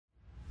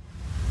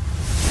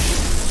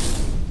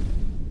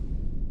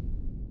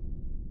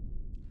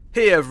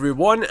Hey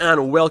everyone,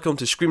 and welcome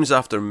to Screams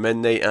After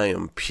Midnight. I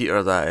am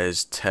Peter, that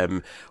is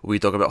Tim. We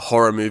talk about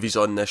horror movies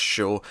on this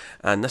show,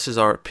 and this is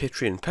our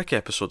Patreon pick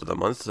episode of the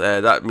month.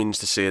 That means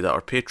to say that our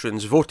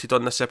patrons voted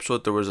on this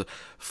episode. There was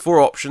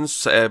four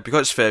options, because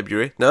it's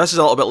February. Now this is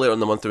a little bit later in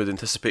the month than we'd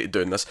anticipated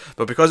doing this,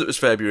 but because it was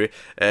February,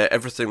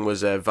 everything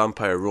was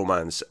vampire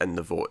romance in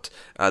the vote.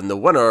 And the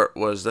winner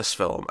was this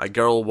film, A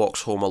Girl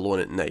Walks Home Alone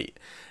at Night.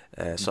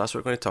 So that's what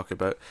we're going to talk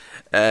about,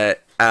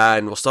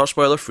 and we'll start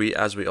spoiler free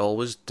as we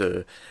always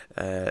do.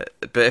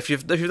 But if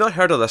you've not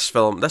heard of this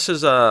film, this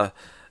is an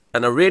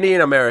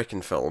Iranian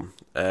American film.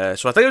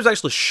 So I think it was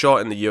actually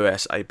shot in the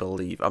US, I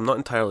believe. I'm not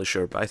entirely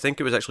sure, but I think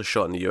it was actually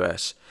shot in the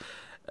US.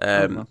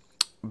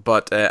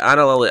 But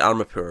Anna Lily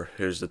Armapour,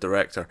 who's the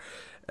director.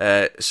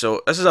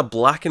 So this is a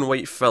black and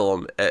white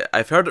film.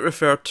 I've heard it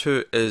referred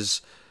to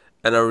as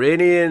an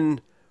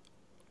Iranian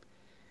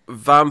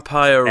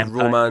vampire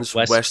romance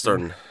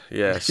western.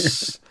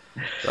 Yes.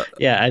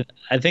 Yeah,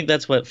 I think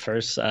that's what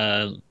first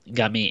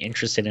got me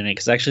interested in it,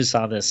 because I actually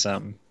saw this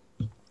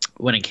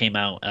when it came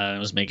out. It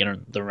was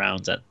making the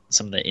rounds at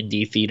some of the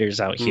indie theaters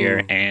out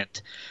here,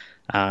 and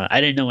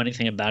I didn't know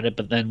anything about it.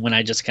 But then when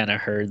I just kind of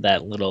heard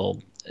that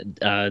little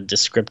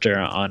descriptor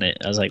on it,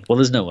 I was like, well,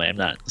 there's no way I'm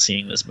not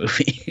seeing this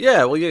movie.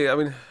 Yeah, well, yeah, I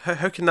mean,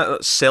 how can that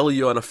not sell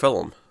you on a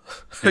film?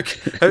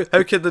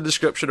 How can the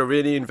description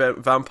Iranian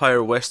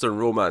vampire western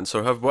romance,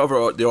 or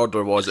whatever the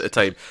order was at the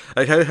time,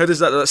 like how does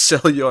that not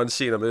sell you on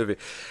seeing a movie?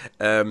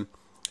 And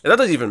that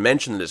doesn't even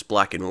mention that it's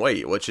black and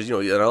white, which is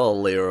another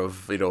layer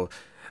of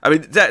I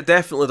mean, that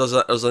definitely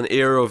there's an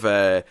air of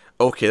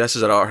okay, this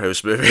is an art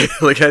house movie.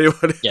 Like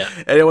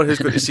anyone who's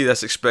going to see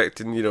this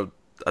expecting I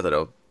don't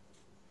know,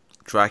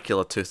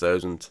 Dracula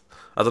 2000.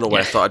 I don't know why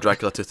I thought of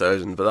Dracula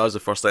 2000, but that was the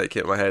first thing that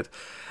came to my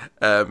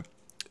head.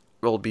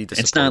 Will be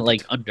disappointed. It's not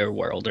like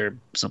Underworld or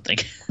something.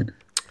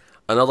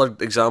 Another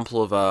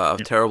example of a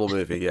terrible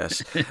movie,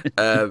 yes.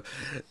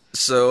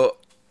 So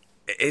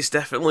it's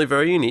definitely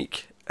very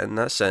unique in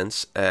that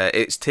sense.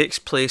 It takes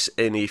place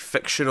in a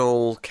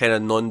fictional kind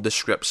of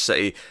nondescript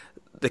city.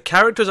 The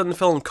characters in the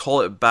film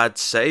call it Bad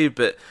City,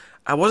 but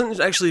I wasn't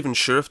actually even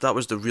sure if that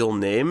was the real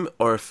name,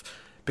 or if,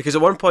 because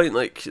at one point,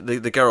 like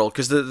the girl,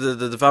 because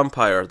the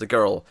vampire, the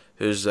girl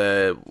who's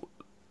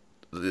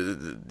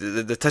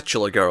the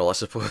titular girl, I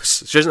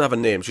suppose. She doesn't have a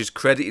name. She's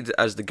credited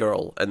as the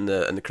girl in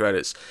the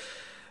credits.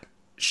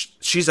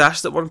 She's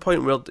asked at one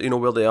point where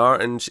they are,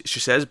 and she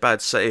says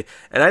Bad City,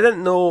 and I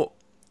didn't know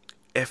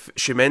if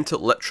she meant it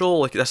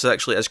literal, like this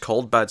actually is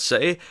called Bad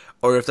City,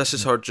 or if this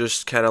is her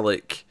just kind of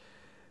like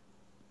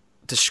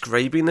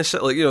describing this,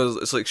 like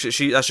it's like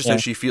she that's just how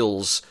she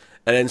feels.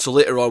 And then so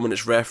later on when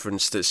it's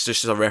referenced, it's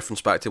just a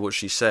reference back to what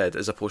she said,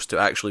 as opposed to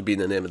actually being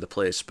the name of the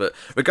place. But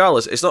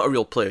regardless, it's not a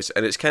real place,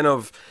 and it's kind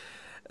of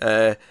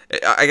I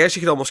guess you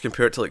could almost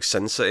compare it to like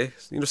Sin City.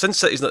 Sin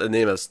City's not the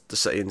name of the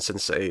city in Sin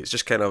City. It's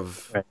just kind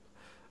of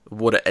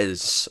what it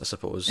is, I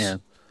suppose. Yeah.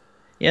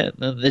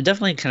 There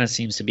definitely kind of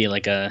seems to be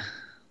like a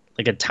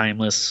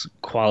timeless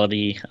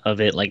quality of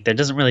it. Like there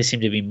doesn't really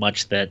seem to be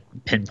much that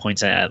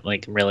pinpoints at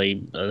like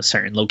really a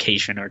certain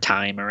location or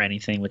time or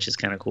anything, which is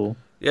kind of cool.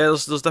 Yeah,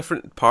 there's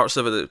different parts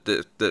of it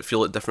that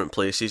feel at different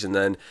places, and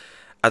then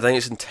I think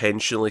it's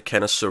intentionally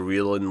kind of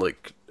surreal and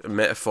like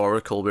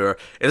metaphorical, where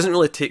it doesn't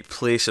really take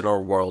place in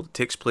our world. It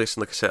takes place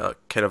in, like I said,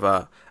 kind of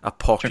a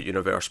pocket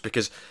universe,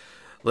 because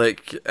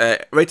like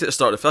right at the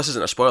start, if this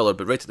isn't a spoiler,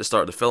 but right at the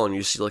start of the film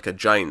you see like a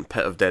giant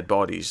pit of dead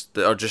bodies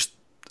that are just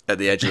at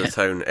the edge of the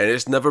town, and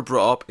it's never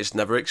brought up, it's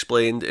never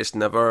explained, it's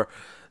never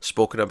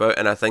spoken about,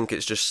 and I think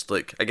it's just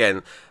like,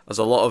 again, there's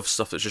a lot of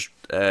stuff that's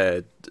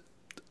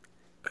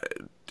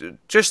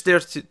just there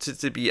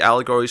to be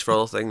allegories for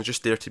other things,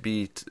 just there to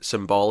be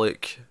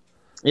symbolic.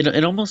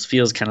 It almost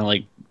feels kind of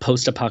like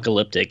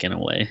post-apocalyptic in a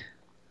way.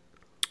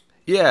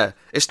 Yeah,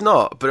 it's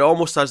not, but it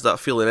almost has that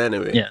feeling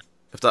anyway. Yeah.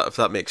 If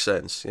that makes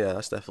sense. Yeah,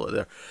 that's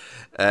definitely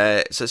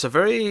there. So it's a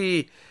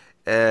very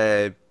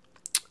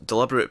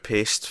deliberate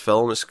paced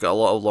film. It's got a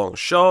lot of long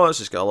shots.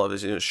 It's got a lot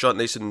of it's shot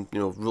nice and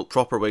real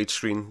proper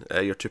widescreen.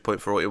 Your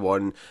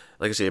 2.4:1,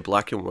 like I say,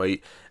 black and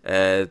white.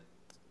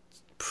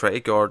 Pretty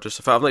gorgeous.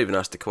 In fact, I've not even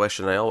asked the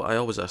question. I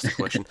always ask the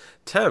question.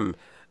 Tim.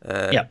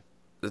 Yeah.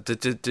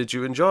 Did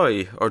you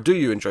enjoy, or do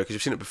you enjoy, because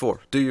you've seen it before,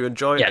 do you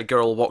enjoy A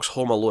Girl Walks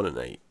Home Alone at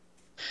Night?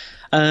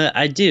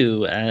 I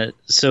do.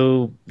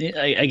 So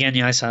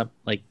again, I saw it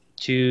like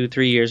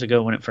 2-3 years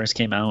ago when it first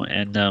came out,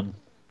 and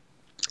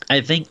I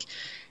think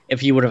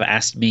if you would have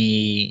asked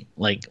me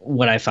like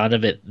what I thought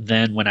of it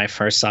then when I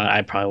first saw it,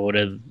 I probably would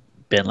have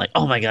been like,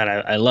 oh my god,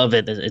 I love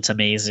it, it's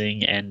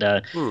amazing. And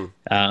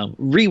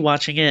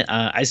rewatching it,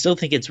 I still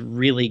think it's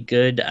really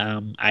good.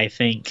 I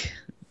think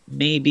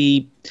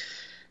maybe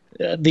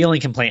the only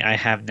complaint I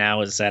have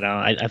now is that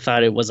I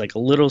thought it was like a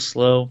little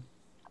slow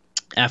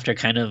after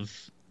kind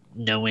of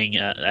knowing,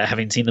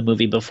 having seen the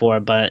movie before,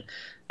 but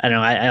I don't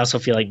know. I also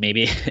feel like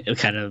maybe it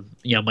kind of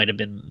might have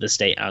been the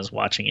state I was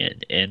watching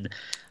it in.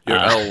 You're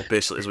ill,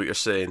 basically, is what you're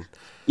saying.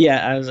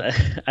 Yeah,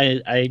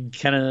 I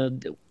kind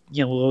of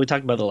we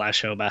talked about the last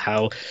show about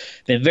how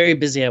I've been very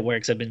busy at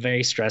work, so I've been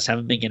very stressed,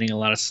 haven't been getting a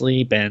lot of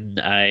sleep, and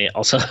I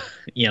also,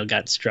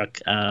 got struck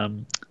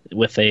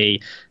with I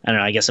don't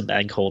know, I guess a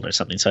bad cold or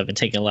something. So I've been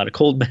taking a lot of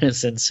cold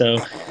medicine. So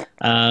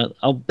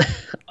I'll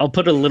I'll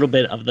put a little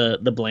bit of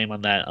the blame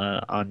on that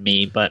on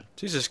me, but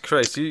Jesus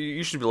Christ,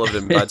 you should be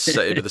living in Bad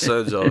City by the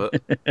sounds of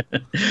it.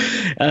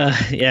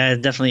 yeah,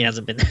 it definitely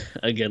hasn't been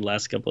a good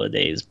last couple of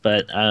days.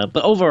 But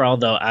overall,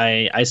 though,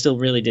 I still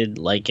really did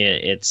like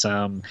it. It's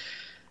like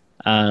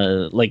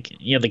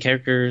the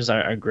characters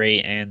are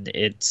great, and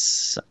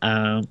it's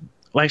well,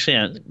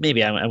 actually,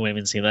 maybe I wouldn't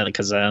even say that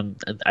because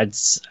I'd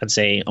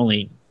say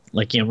only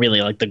like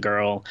really like the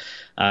girl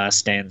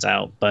stands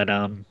out, but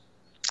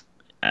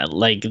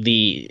like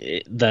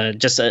the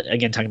just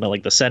again talking about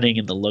like the setting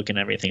and the look and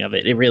everything of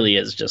it, it really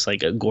is just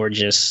like a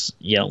gorgeous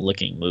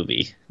looking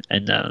movie.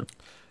 And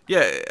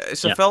Yeah,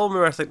 it's a film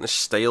where I think the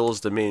style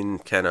is the main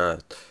kind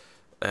of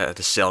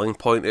the selling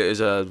point. It is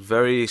a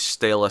very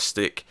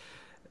stylistic,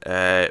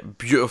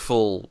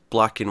 beautiful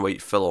black and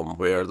white film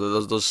where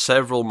there's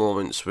several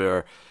moments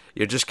where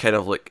you're just kind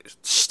of like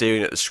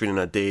staring at the screen in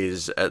a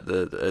daze at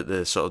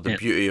the sort of the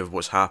beauty of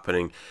what's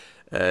happening.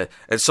 And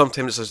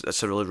sometimes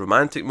it's a really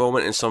romantic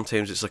moment, and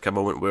sometimes it's like a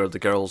moment where the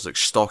girl's like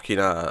stalking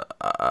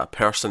a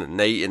person at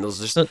night, and there's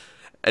just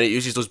and it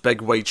uses those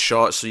big wide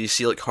shots, so you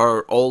see like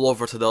her all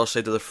over to the other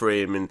side of the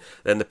frame, and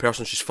then the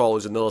person she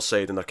follows on the other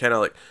side, and they're kind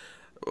of like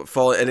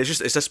following, and it's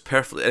this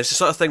perfect. And it's the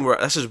sort of thing where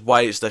this is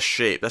why it's this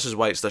shape, this is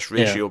why it's this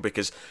ratio,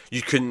 because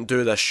you couldn't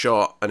do this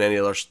shot in any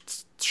other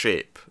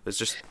shape.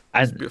 It's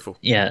beautiful.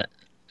 Yeah,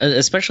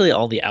 especially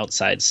all the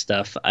outside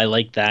stuff. I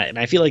like that, and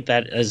I feel like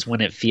that is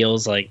when it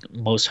feels like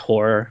most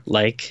horror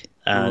like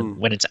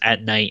when it's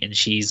at night and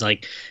she's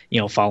like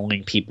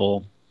following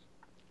people,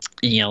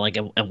 like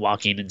and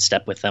walking in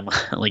step with them,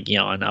 like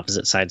on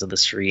opposite sides of the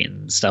street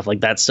and stuff like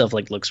that. Stuff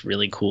like looks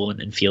really cool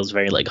and feels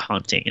very like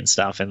haunting and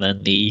stuff. And then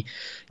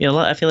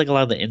I feel like a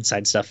lot of the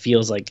inside stuff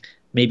feels like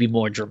maybe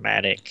more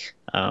dramatic.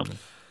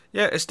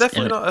 Yeah, it's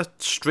definitely not a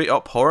straight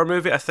up horror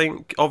movie. I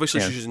think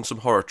obviously she's using some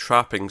horror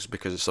trappings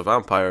because it's a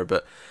vampire,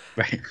 but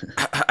right.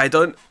 I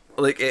don't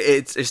like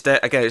it's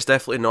again. It's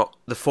definitely not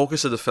the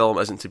focus of the film.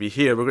 Isn't to be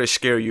here. We're going to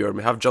scare you, or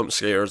we have jump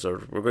scares,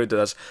 or we're going to do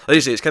this. Like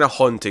you say, it's kind of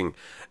haunting,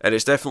 and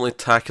it's definitely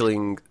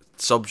tackling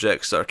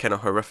subjects that are kind of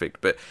horrific.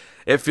 But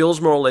it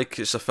feels more like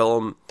it's a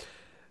film.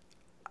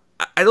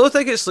 I don't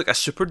think it's like a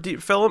super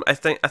deep film. I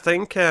think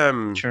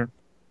Sure.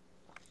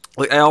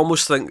 Like I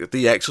almost think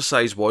the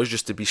exercise was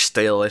just to be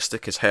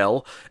stylistic as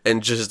hell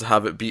and just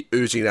have it be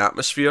oozing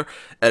atmosphere,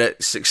 and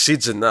it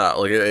succeeds in that.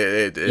 Like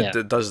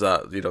it does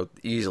that,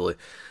 easily.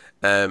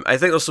 I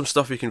think there's some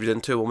stuff you can read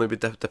into. We'll maybe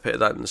dip into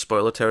that in the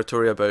spoiler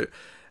territory about.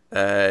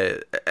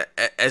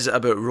 Is it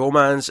about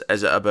romance?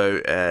 Is it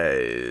about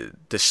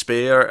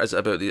despair? Is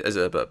it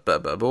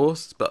about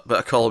both? But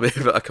a column A,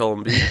 but a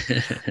column B.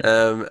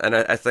 And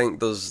I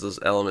think there's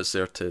elements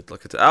there to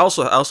look at. I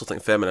also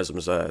think feminism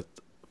is a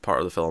part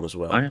of the film as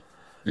well. Oh,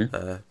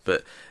 yeah.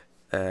 But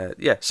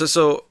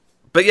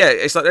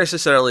it's not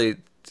necessarily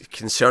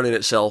concerning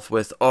itself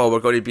with we're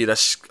going to be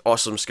this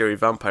awesome scary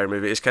vampire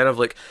movie. It's kind of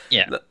like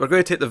we're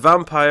going to take the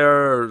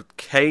vampire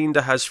kind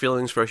of has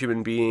feelings for a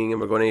human being,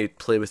 and we're going to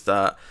play with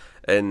that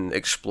and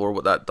explore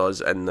what that does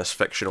in this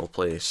fictional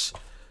place.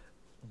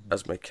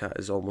 As my cat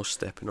is almost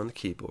stepping on the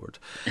keyboard.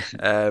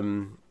 But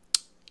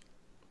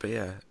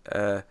yeah,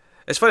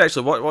 it's funny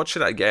actually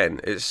watching it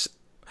again. It's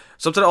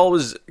something that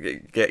always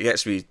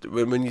gets me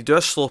when you do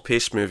a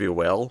slow-paced movie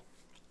well,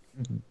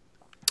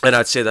 and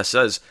I'd say this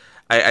is,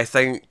 I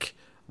think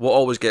what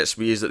always gets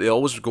me is that they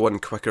always go on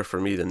quicker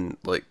for me than,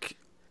 like,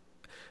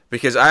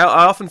 because I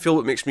often feel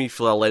what makes me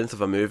feel a length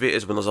of a movie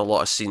is when there's a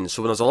lot of scenes.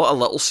 So when there's a lot of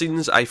little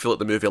scenes, I feel like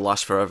the movie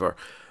lasts forever.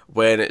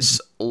 When it's,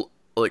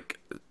 like,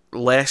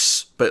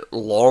 less but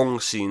long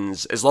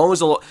scenes, as long as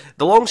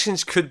the long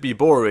scenes could be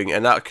boring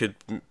and that could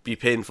be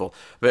painful,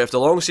 but if the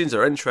long scenes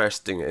are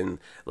interesting and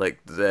like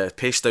the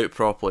paced out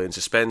properly and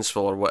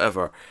suspenseful or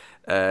whatever,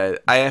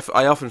 I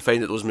often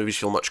find that those movies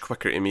feel much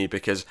quicker to me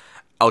because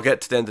I'll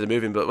get to the end of the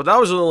movie and be like, well, that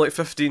was only like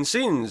 15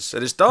 scenes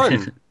and it's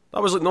done.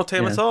 That was like no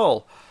time at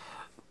all.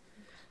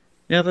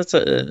 Yeah, that's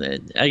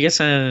I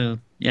guess I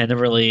never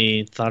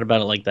really thought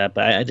about it like that,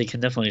 but I can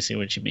definitely see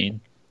what you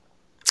mean.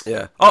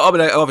 Yeah. I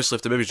mean, obviously,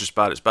 if the movie's just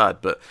bad, it's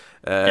bad. But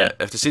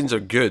if the scenes are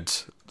good,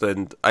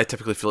 then I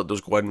typically feel like those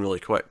go in really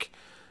quick.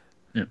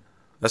 Yeah.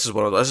 This is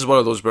one of those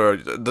where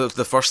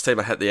the first time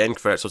I hit the end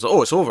credits, I was like,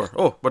 oh, it's over.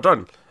 Oh, we're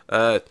done.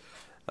 I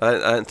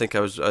didn't think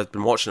I'd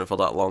been watching it for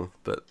that long.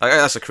 But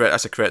that's a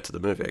credit to the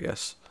movie, I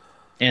guess.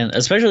 And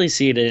especially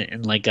see it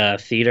in like a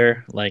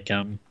theater, like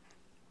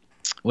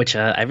which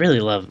I really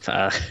love.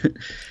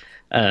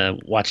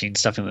 Watching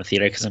stuff in the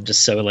theater because I'm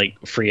just so like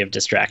free of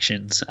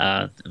distractions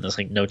and there's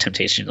like no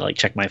temptation to like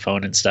check my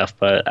phone and stuff,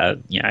 but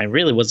I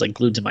really was like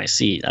glued to my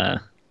seat at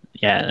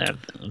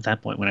that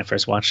point when I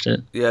first watched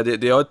it. Yeah,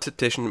 the odd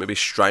temptation to maybe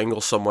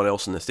strangle someone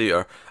else in the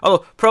theater,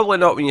 although probably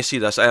not when you see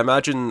this. I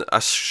imagine a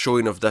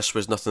showing of this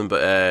was nothing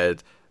but an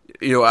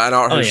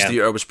art house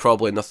theater was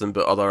probably nothing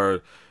but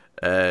other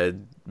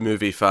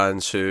movie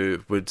fans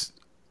who would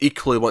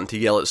equally want to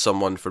yell at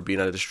someone for being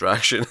a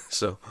distraction.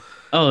 So,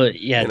 Oh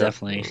yeah, you know.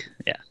 definitely.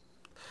 Yeah.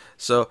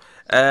 So,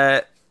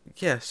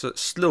 yeah, so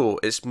it's slow,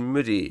 it's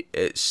moody,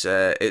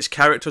 its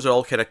characters are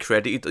all kind of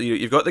credited.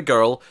 You've got the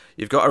girl,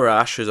 you've got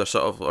Arash, who's a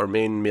sort of our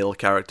main male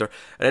character,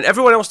 and then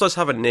everyone else does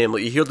have a name.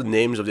 Like, you hear the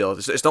names of the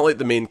others. It's not like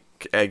the main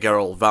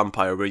girl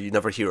vampire where you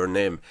never hear her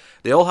name.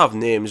 They all have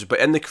names, but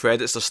in the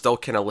credits they're still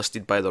kind of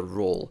listed by their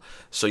role.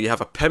 So you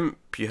have a pimp,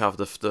 you have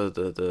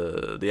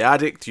the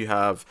addict, you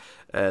have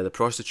the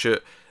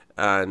prostitute,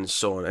 and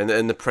so on.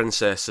 And the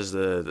princess is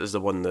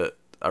the one that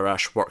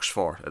Arash works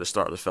for at the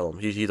start of the film.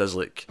 He does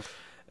like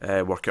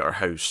work at her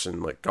house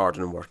and like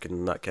garden work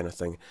and that kind of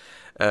thing,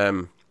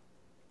 and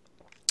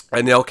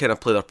they all kind of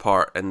play their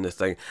part in the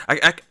thing.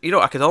 I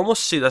could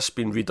almost see this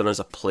being redone as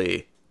a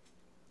play.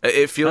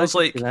 It feels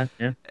like That,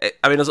 yeah.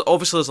 I mean, there's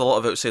a lot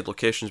of outside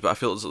locations, but I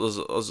feel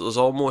there's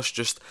almost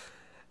just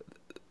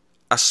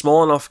a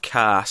small enough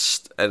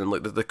cast and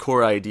like the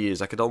core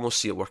ideas. I could almost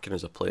see it working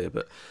as a play,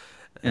 but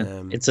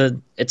Yeah. It's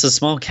a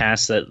small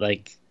cast that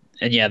like,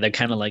 and yeah, they're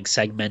kind of like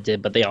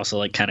segmented, but they also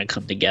like kind of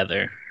come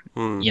together,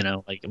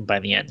 like by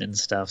the end and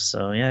stuff.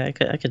 So yeah,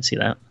 I could see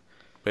that.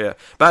 yeah,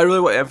 but I really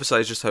want to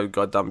emphasize just how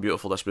goddamn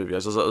beautiful this movie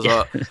is.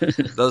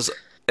 There's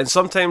and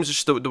sometimes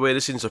just the way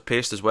the scenes are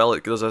paced as well.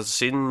 Like, there's a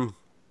scene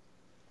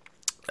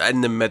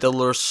in the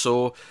middle or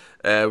so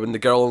when the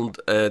girl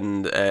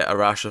and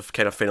Arash have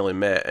kind of finally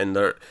met, and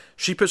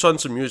she puts on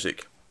some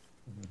music,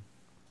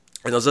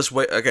 and there's this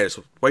it's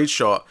a wide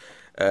shot.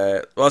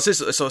 Well,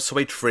 it's a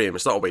wide frame.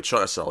 It's not a wide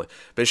shot necessarily,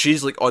 but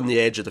she's like on the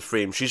edge of the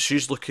frame.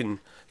 She's looking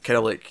kind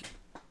of like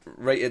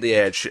right at the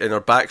edge, and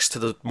her back's to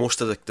the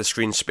most of the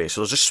screen space.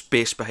 So there's just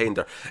space behind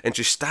her, and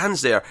she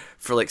stands there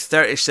for like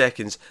 30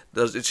 seconds.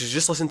 She's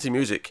just listening to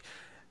music,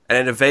 and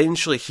then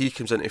eventually he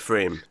comes into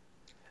frame,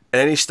 and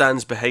then he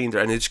stands behind her,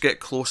 and they just get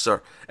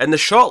closer. And the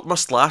shot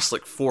must last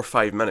like 4 or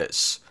 5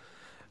 minutes.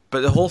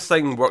 But the whole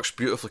thing works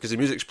beautifully because the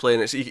music's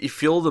playing. You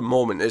feel the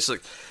moment. It's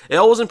like, it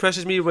always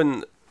impresses me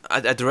when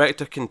a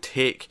director can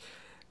take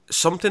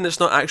something that's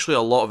not actually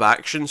a lot of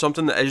action,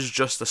 something that is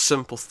just a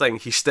simple thing.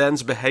 He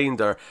stands behind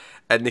her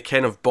and they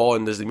kind of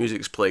bond as the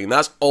music's playing.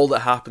 That's all that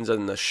happens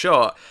in this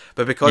shot.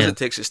 But because it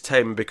takes its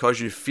time, because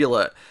you feel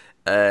it,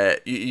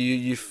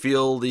 you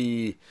feel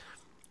the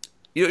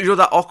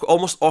that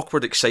almost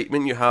awkward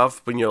excitement you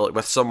have when you're like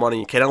with someone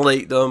and you kind of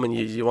like them and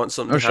you want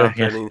something to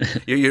happen. Yeah.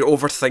 And you're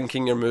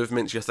overthinking your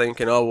movements. You're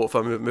thinking, oh, what if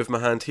I move my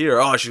hand here?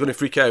 Oh, she's going to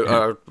freak out,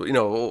 or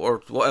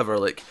or whatever.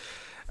 Like,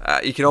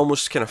 you can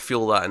almost kind of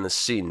feel that in the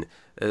scene.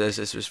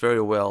 It's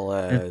very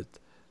well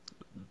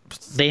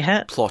They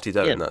had plotted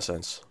out in that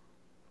sense.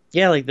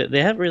 Yeah, like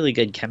they have really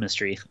good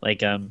chemistry.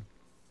 Like,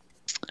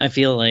 I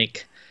feel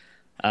like,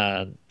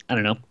 I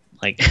don't know,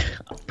 like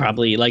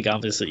probably like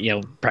obviously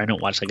probably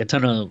don't watch like a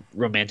ton of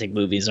romantic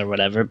movies or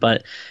whatever,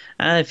 but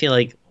I feel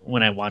like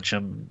when I watch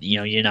them,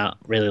 you're not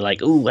really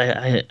like, ooh,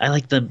 I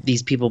like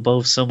these people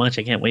both so much.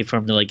 I can't wait for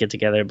them to like get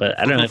together. But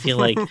I don't know. I feel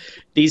like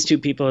these two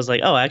people is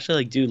like, oh, I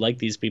actually like do like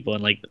these people,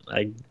 and like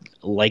I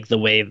like the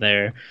way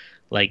they're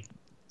like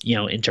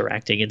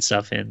interacting and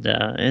stuff, and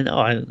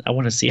I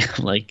want to see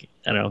them like,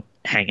 I don't know,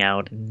 hang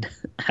out and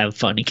have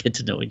fun and get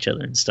to know each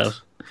other and stuff.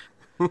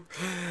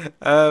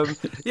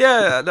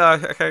 Yeah, no,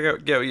 I kind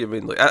of get what you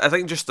mean. Like, I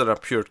think just on a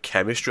pure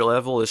chemistry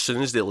level, as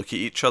soon as they look at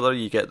each other,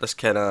 you get this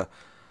kind of,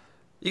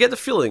 you get the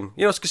feeling,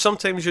 because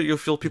sometimes you'll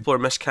feel people are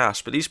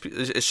miscast, but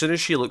as soon as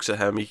she looks at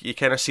him, you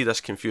kind of see this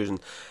confusion.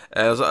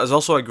 There's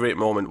also a great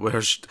moment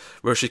where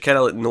she kind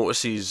of like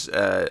notices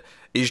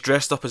he's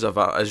dressed up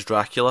as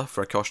Dracula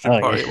for a costume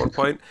party at one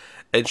point,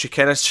 and she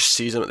kind of just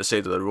sees him at the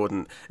side of the road,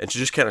 and she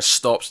just kind of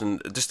stops and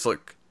just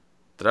like,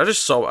 did I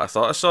just saw what I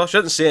thought I saw? She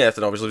didn't say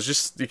anything, obviously. It was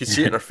just, you could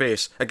see it in her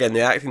face. Again,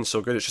 the acting's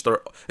so good. It's just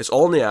it's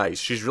all in the eyes.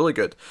 She's really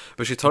good,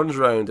 but she turns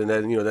around, and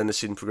then then the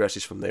scene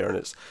progresses from there, and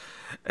it's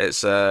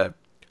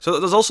so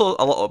there's also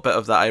a little bit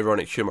of that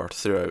ironic humour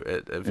throughout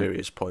at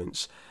various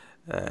points,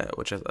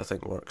 which I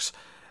think works.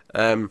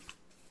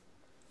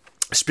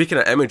 Speaking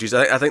of images,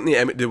 I think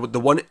the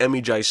one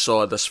image I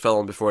saw of this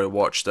film before I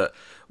watched it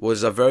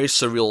was a very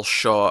surreal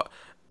shot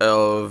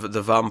of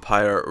the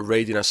vampire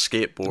riding a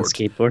skateboard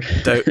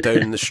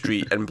down the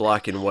street in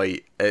black and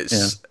white.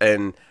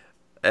 And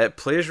it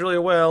plays really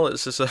well.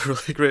 It's just a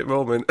really great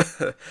moment.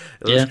 It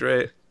was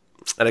great.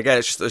 And again,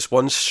 it's just this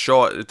one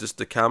shot. It's just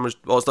the camera's,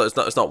 well,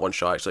 it's not one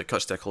shot actually. It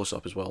cuts to a close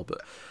up as well.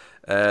 But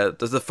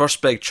there's the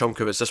first big chunk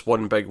of it's this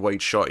one big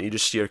wide shot, and you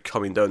just see her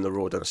coming down the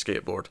road on a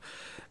skateboard.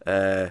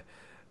 And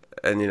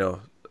and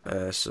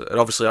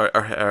obviously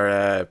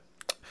our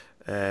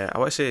I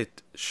want to say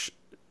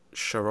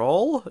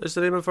Sherol is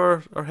the name of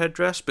her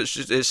headdress, but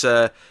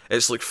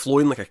it's like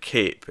flowing like a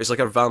cape. It's like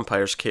a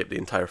vampire's cape the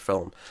entire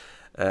film.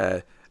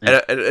 And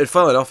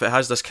funnily enough, it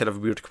has this kind of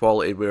weird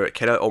quality where it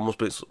kind of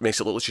almost makes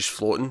it look like she's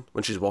floating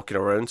when she's walking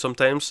around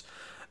sometimes.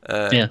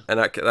 And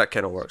that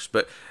kind of works.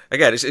 But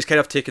again, it's kind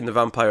of taking the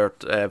vampire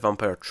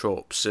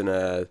tropes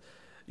and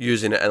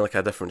using it in like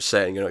a different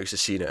setting. You're not used to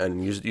seeing it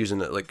and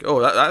using it like, oh,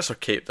 that's her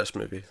cape. This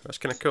movie, that's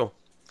kind of cool.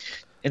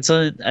 It's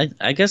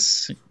I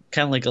guess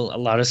kind of like a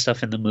lot of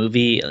stuff in the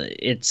movie.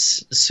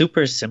 It's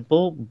super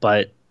simple,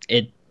 but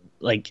it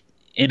like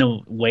in a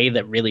way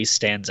that really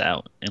stands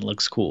out and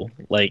looks cool.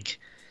 Like,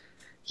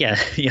 yeah,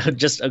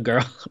 just a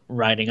girl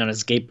riding on a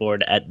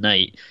skateboard at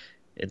night.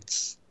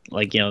 It's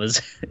like,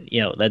 this,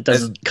 that It's,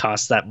 doesn't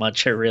cost that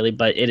much really,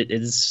 but it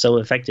is so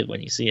effective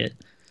when you see it.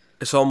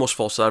 it's almost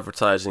false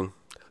advertising.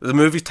 The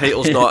movie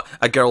title's not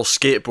 "A Girl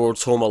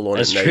Skateboards Home Alone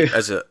That's at Night," true.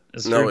 is it?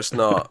 That's No, true. it's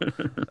not.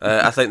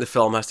 I think the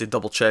film has to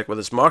double check with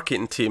its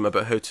marketing team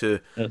about Uh,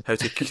 how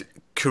to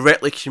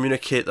correctly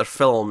communicate their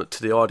film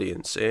to the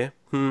audience. Eh?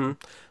 Hmm.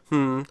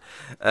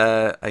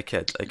 I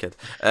kid, I kid.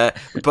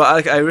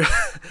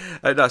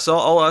 But no, so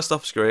all that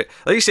stuff's great.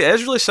 Like you say, it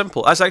is really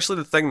simple. That's actually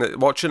the thing that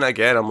watching it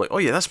again, I'm like, oh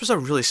yeah, this was a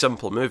really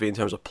simple movie in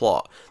terms of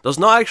plot. There's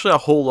not actually a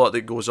whole lot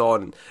that goes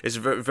on. It's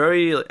very,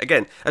 very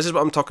again, this is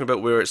what I'm talking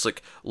about, where it's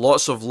like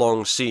lots of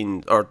long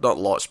scenes, or not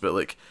lots, but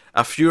like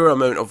a fewer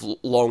amount of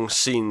long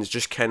scenes,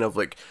 just kind of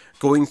like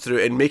going through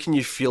and making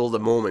you feel the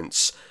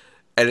moments.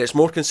 And it's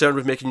more concerned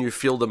with making you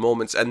feel the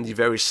moments in the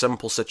very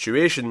simple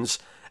situations,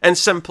 and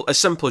as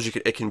simple as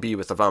it can be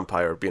with a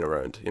vampire being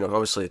around.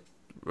 Obviously,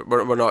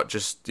 we're not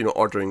just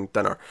ordering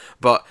dinner,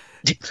 but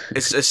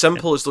it's as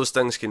simple as those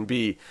things can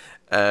be.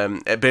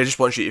 But I just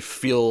want you to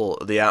feel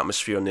the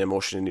atmosphere and the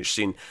emotion in each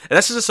scene. And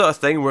this is the sort of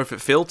thing where if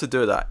it failed to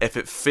do that, if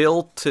it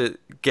failed to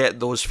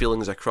get those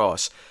feelings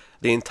across,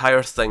 the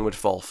entire thing would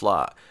fall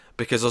flat,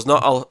 because there's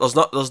not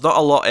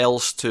a lot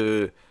else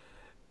to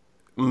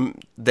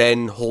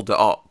then hold it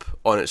up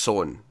on its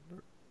own.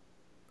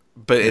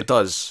 But it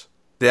does.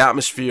 The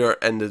atmosphere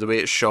and the way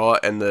it's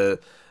shot and the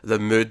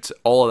mood,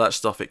 all of that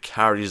stuff, it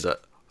carries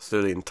it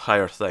through the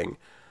entire thing.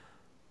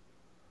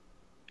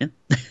 Yeah,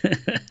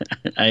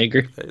 I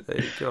agree.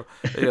 There you go.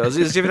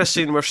 There's even a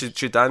scene where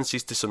she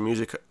dances to some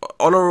music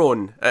on her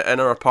own in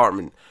her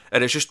apartment,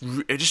 and it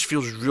just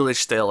feels really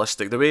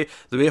stylistic. The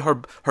way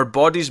her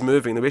body's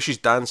moving, the way she's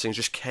dancing, is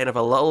just kind of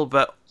a little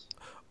bit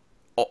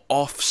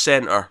off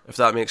center, if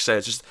that makes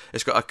sense.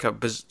 It's got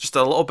just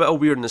a little bit of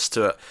weirdness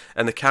to it,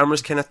 and the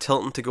camera's kind of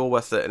tilting to go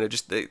with it, and it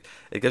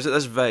gives it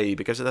this vibe.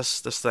 It gives it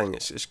this thing.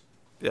 It's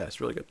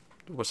really good.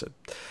 What's it?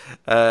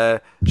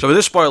 Shall we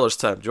do spoilers,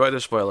 Tim? Do you want to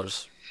do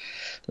spoilers?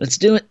 Let's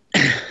do it.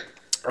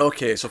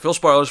 Okay, so full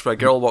spoilers for A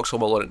Girl Walks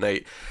Home Alone at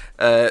Night.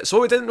 So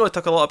what we didn't really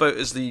talk a lot about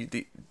is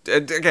the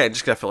again,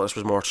 just gonna feel this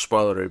was more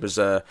spoilery. Was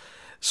so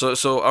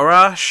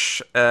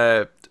Arash,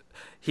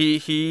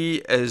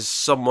 he is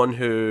someone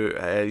who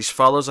his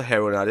father's a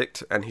heroin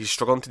addict and he's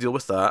struggling to deal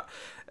with that.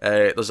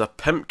 There's a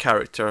pimp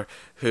character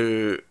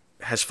who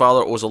his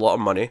father owes a lot of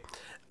money,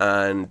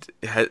 and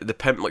the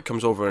pimp like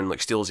comes over and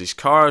like steals his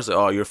cars. Like,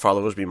 oh, your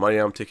father owes me money,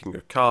 I'm taking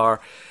your car.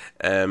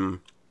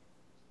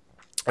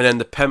 And then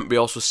the pimp we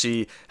also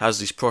see has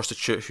this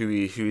prostitute who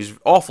he's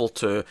awful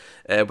to,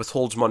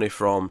 withholds money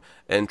from,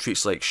 and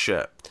treats like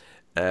shit.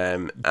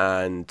 And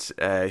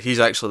he's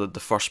actually the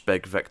first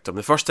big victim.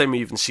 The first time we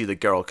even see the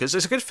girl, because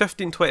it's a good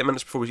 15-20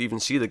 minutes before we even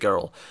see the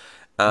girl.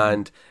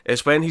 And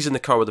it's when he's in the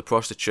car with the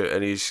prostitute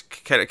and he's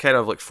kind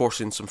of like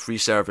forcing some free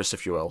service,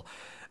 if you will.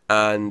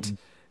 And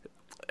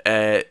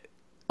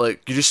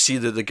like you just see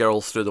the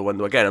girl through the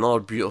window again. Another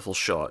beautiful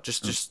shot,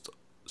 just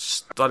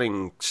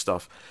stunning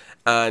stuff.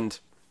 And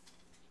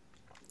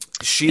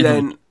she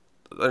then,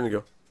 there you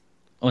go.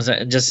 Was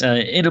that just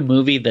in a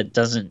movie that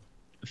doesn't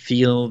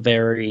feel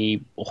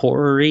very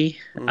horror-y?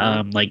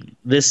 Like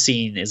this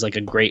scene is like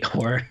a great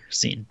horror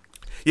scene.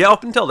 Yeah,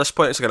 up until this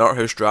point, it's like an art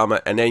house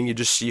drama, and then you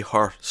just see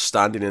her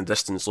standing in the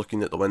distance,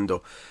 looking at the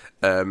window,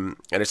 and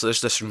it's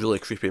just this really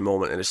creepy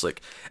moment, and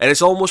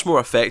it's almost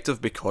more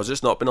effective because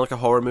it's not been like a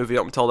horror movie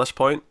up until this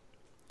point.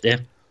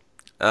 Yeah.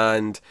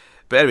 But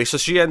anyway, so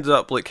she ended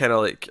up like kind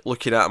of like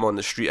looking at him on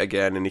the street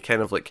again, and he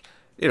kind of like,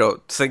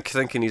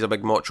 thinking he's a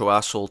big macho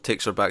asshole,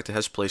 takes her back to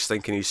his place,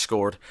 thinking he's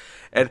scored,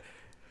 and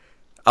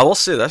I will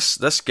say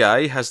this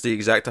guy has the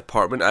exact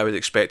apartment I would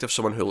expect of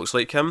someone who looks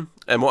like him.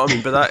 And what I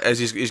mean by that is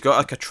he's got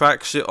like a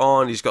tracksuit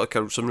on, he's got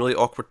like some really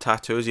awkward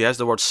tattoos, he has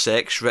the word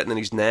sex written in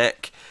his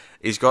neck,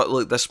 he's got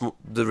like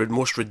the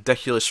most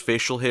ridiculous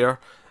facial hair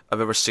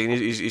I've ever seen.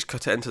 He's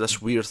cut it into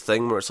this weird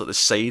thing where it's like the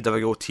side of a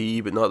goatee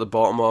but not at the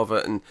bottom of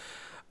it, and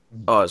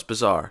oh, it's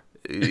bizarre.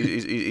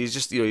 He's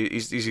just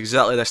he's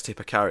exactly this type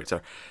of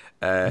character.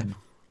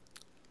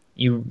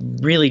 You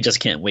really just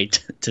can't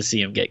wait to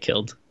see him get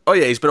killed. Oh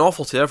yeah, he's been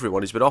awful to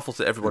everyone. He's been awful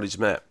to everyone he's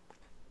met.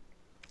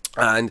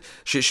 And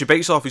she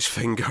bites off his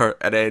finger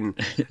and then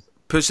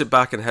puts it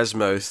back in his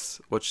mouth,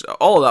 which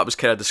all of that was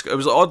kind of it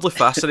was oddly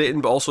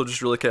fascinating, but also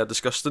just really kind of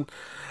disgusting.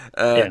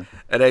 And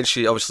then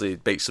she obviously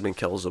bites him and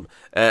kills him.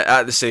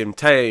 At the same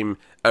time,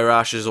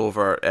 Arash is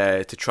over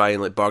to try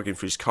and like bargain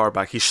for his car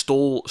back. He's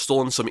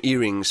stolen some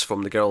earrings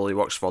from the girl he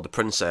works for, the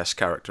princess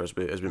character, as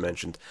we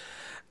mentioned,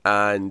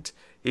 and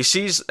he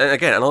sees, and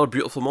again, another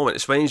beautiful moment.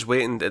 It's when he's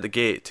waiting at the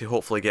gate to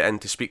hopefully get in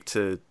to speak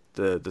to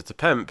the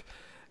pimp.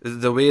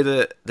 The way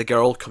that the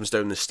girl comes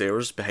down the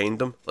stairs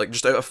behind him, like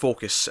just out of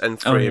focus in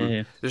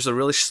frame. There's a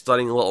really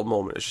stunning little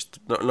moment. It's just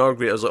not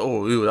great. I was like,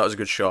 oh, ooh, that was a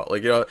good shot.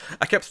 Like,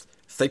 I kept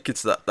thinking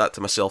to that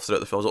to myself throughout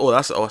the film.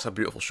 That's a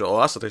beautiful shot. Oh,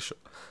 that's a nice shot.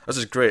 This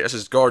is great. This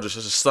is gorgeous.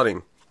 This is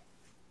stunning.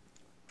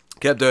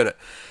 Kept doing it.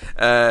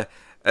 And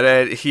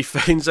then he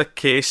finds a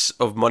case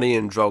of money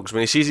and drugs.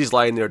 When he sees he's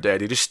lying there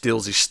dead, he just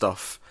steals his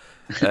stuff.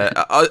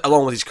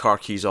 Along with his car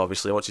keys,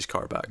 obviously. He wants his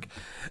car back.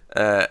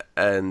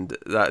 And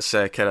that's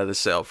kind of the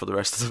setup for the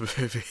rest of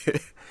the movie.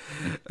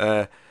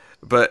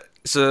 But,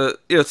 so,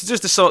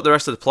 just to sum up the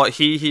rest of the plot,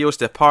 he goes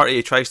to a party,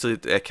 he tries to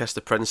kiss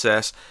the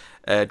princess,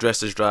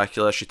 dressed as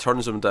Dracula. She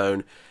turns him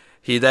down.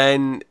 He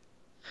then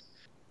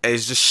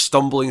is just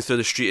stumbling through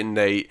the street at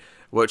night,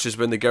 which is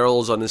when the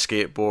girl's on the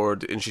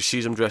skateboard and she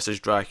sees him dressed as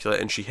Dracula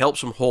and she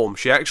helps him home.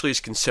 She actually is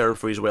concerned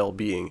for his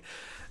well-being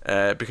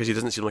because he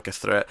doesn't seem like a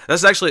threat.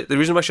 That's actually the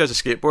reason why she has a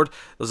skateboard.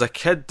 There's a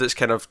kid that's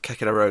kind of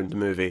kicking around the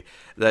movie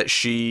that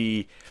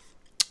she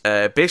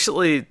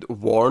basically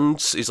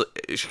warns.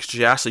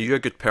 She asks, "Are you a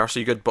good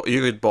person? Are you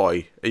a good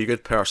boy? Are you a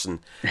good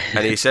person?"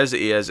 And he says that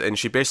he is, and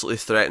she basically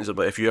threatens him,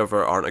 like, if you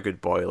ever aren't a good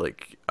boy,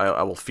 like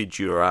I will feed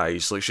you your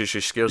eyes. Like she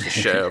scares the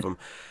shit out of him.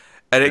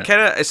 And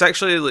it's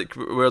actually like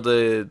where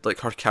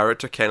her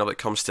character kind of like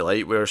comes to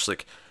light, where it's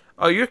like,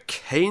 oh, you're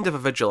kind of a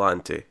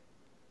vigilante,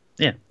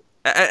 yeah,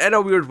 in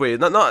a weird way,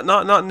 not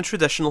in the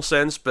traditional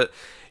sense, but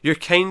you're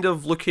kind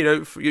of looking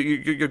out for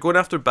you're going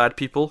after bad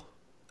people,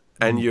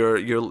 and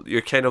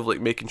you're kind of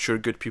like making sure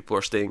good people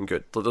are staying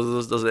good.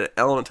 There's an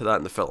element to that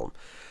in the film.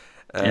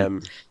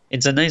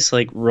 It's a nice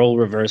like role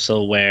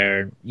reversal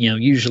where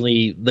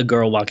usually the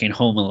girl walking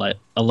home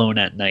alone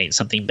at night,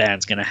 something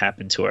bad's gonna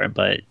happen to her,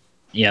 but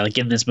yeah, like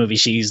in this movie,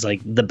 she's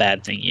like the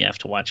bad thing you have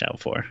to watch out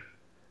for.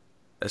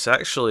 It's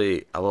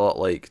actually a lot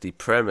like the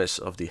premise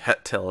of the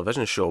hit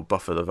television show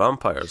Buffy the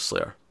Vampire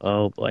Slayer.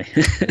 Oh boy.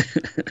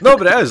 No,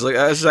 but it is. Like,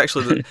 this is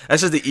actually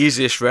this is the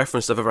easiest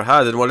reference I've ever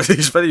had in one of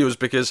these videos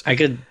because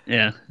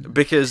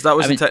because that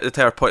was the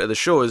entire point of the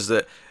show, is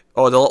that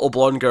the little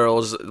blonde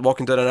girl's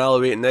walking down an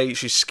alleyway at night,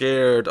 she's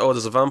scared,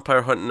 there's a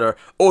vampire hunting her.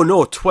 Oh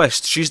no,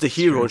 twist, she's the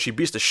hero and she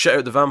beats the shit out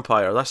of the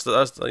vampire. That's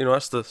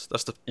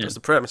the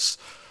premise.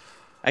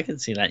 I can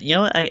see that.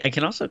 I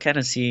can also kind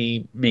of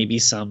see maybe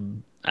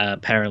some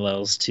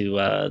parallels to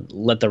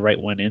Let the Right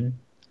One In.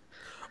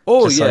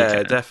 Oh, just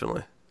yeah,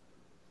 definitely.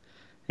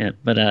 Yeah,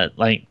 but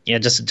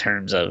just in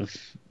terms of,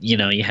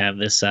 you have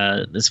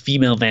this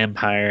female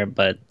vampire,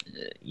 but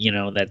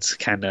that's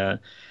kind of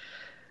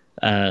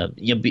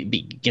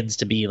begins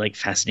to be like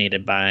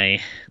fascinated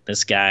by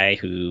this guy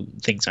who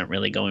things aren't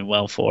really going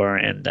well for,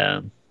 and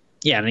and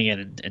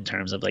again in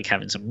terms of like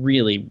having some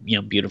really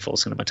beautiful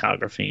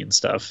cinematography and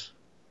stuff.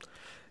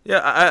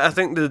 Yeah, I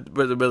think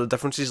where the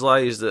differences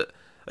lie is that,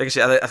 like I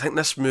say, I think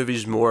this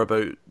movie's more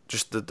about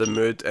just the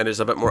mood and is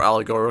a bit more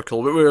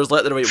allegorical. Whereas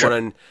Let the Right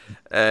One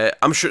In,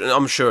 I'm sure,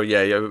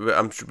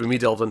 when we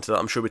delved into that,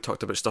 I'm sure we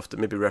talked about stuff that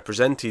maybe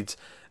represented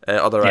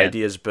other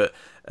ideas, but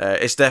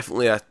it's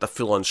definitely a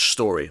full-on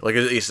story. Like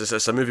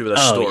it's a movie with a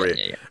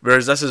story. Yeah.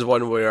 Whereas this is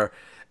one where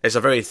it's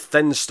a very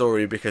thin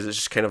story because it's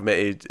just kind of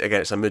made, again,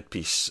 it's a mood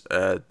piece.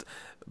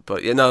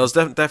 But there's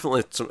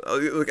definitely some.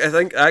 I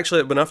think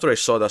actually, after I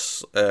saw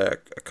this a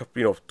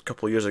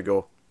couple of years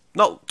ago,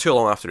 not too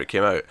long after it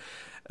came out,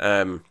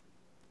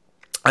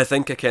 I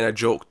think I kind of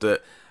joked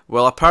that,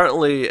 well,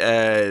 apparently,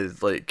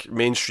 like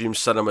mainstream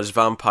cinema's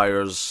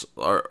vampires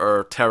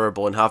are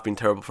terrible and have been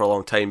terrible for a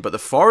long time, but the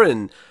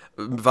foreign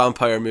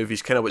vampire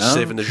movies kind of what's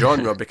saving the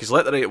genre, because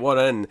Let the Right One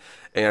In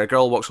and A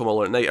Girl Walks Home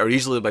Alone at Night are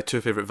easily my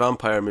two favourite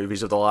vampire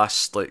movies of the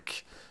last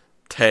like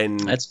 10,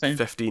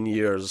 15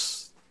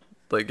 years.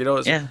 Like,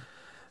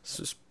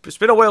 it's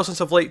been a while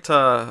since I've liked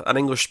an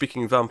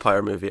English-speaking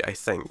vampire movie, I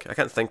think. I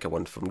can't think of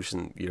one from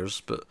recent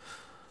years, but...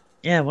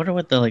 Yeah, I wonder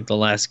what the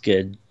last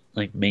good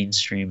like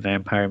mainstream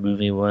vampire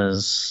movie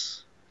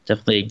was.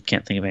 Definitely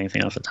can't think of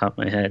anything off the top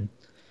of my head.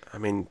 I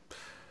mean,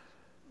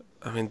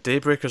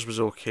 Daybreakers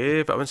was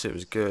okay, but I wouldn't say it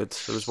was good.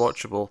 It was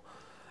watchable.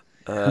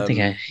 I don't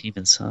think I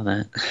even saw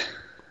that.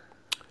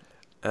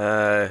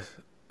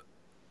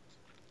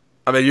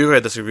 I mean, you're going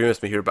to disagree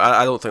with me here, but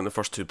I don't think the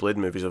first two Blade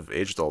movies have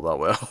aged all that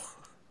well.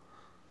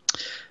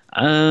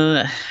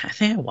 I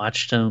think I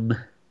watched them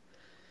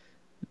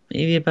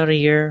maybe about a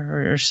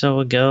year or so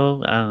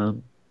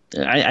ago.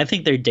 I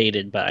think they're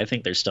dated, but I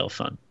think they're still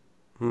fun.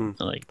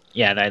 Like,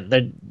 they're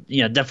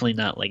definitely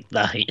not like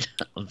the height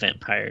of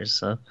vampires.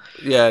 So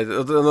yeah,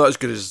 they're not as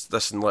good as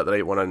this and Let the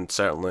Right One In,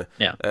 certainly.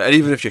 Yeah, and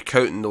even if you're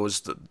counting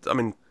those, I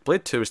mean,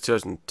 Blade 2 was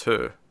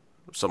 2002,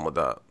 something like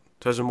that.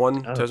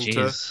 2001, 2002.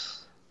 Geez.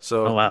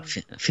 So, oh wow,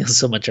 it feels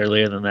so much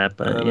earlier than that,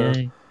 but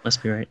you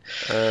must be right.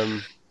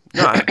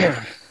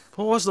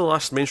 What was the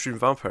last mainstream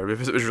vampire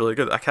movie that was really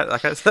good? I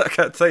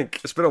can't think.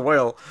 It's been a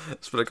while.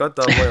 It's been a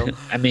goddamn while.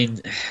 I mean,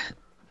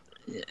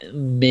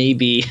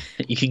 maybe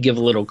you can give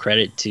a little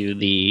credit to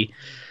the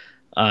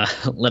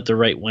Let the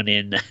Right One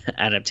In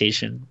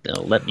adaptation.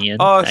 Let Me In.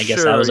 I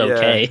guess that was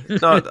okay.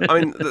 No, I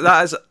mean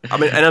that is. I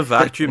mean, in a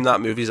vacuum, that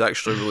movie is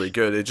actually really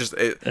good. It just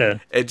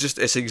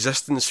its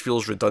existence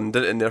feels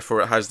redundant, and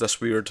therefore it has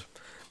this weird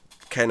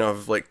kind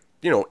of like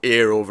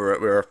air over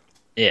it where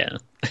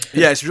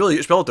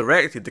it's well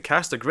directed. The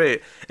cast are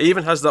great. It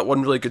even has that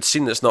one really good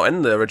scene that's not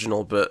in the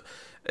original, but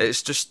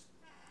it's just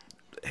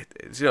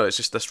it's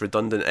just this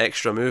redundant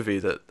extra movie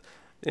that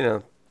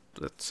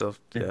so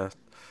yeah.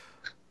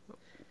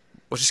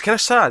 Which is kind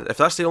of sad if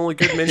that's the only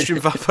good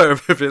mainstream vampire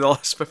movie in the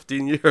last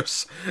 15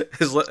 years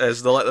is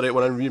the Let the Right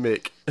One In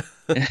remake.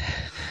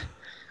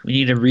 We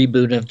need a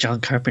reboot of John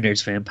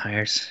Carpenter's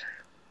vampires.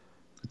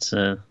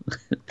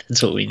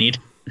 That's what we need.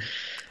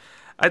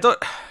 I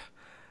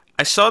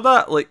saw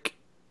that like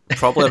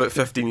probably about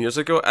 15 years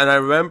ago, and I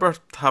remember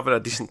having a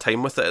decent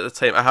time with it at the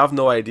time. I have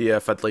no idea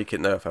if I'd like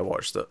it now if I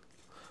watched it.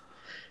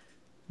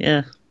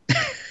 Yeah.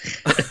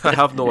 I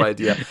have no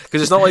idea,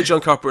 because it's not like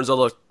John Carpenter's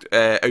other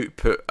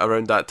output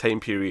around that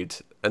time period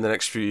in the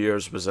next few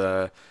years is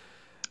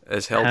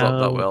held up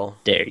that well.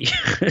 Dare you?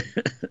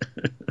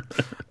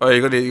 Oh,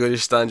 you're going to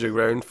stand your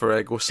ground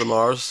for Ghosts of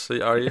Mars,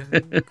 are you?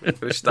 You're going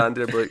to stand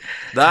there like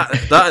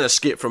that and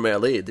Escape from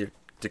LA. They're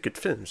good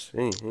films.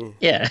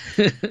 Yeah.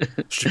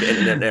 Stupid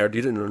internet nerd,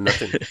 you don't know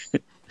nothing.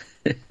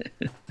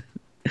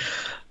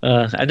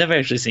 I've never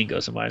actually seen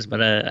Ghosts of Mars,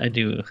 but I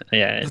do.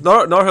 Yeah.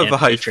 Nor have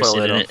I.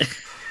 Interested in it.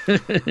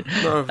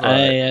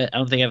 I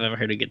don't think I've ever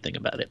heard a good thing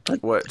about it, but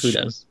who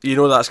knows? You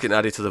know that's getting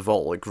added to the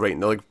vault, like right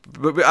now. Like,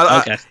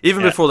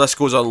 even before this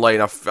goes online,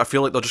 I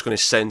feel like they're just going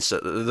to sense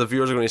it. The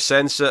viewers are going to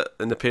sense it,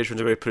 and the patrons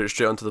are going to put it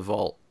straight onto the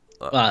vault.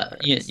 Well,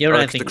 you know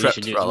what I think we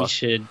should do? We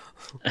should,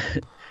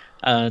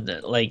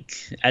 like,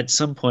 at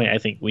some point, I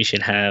think we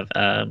should have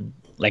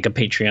like a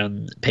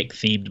Patreon pick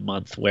themed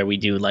month where we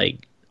do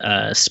like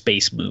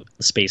space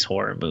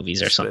horror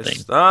movies or something.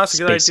 That's a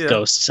good idea. Space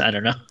ghosts. I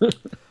don't know.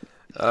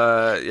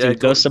 Yeah,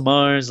 Ghost of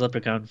Mars,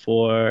 Leprechaun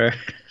 4.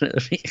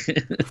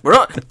 We're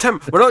not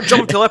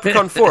jumping to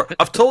Leprechaun 4.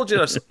 I've told you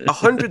this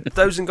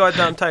 100,000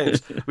 goddamn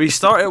times. We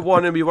start at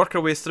 1 and we work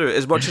our way through,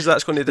 as much as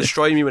that's going to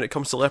destroy me when it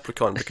comes to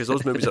Leprechaun, because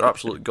those movies are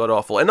absolutely god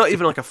awful, and not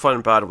even like a fun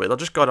bad way. They're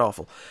just god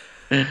awful.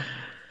 And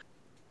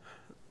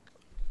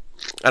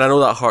I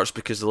know that hurts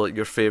because they're like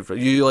your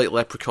favourite. You like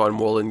Leprechaun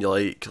more than you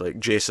like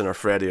Jason or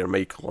Freddy or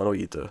Michael. I know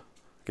you do. I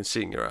can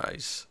see it in your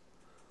eyes.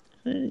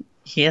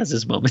 He has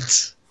his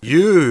moments.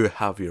 You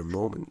have your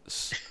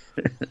moments.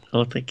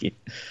 Oh, thank you.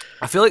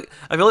 I feel like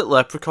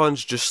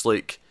Leprechaun's just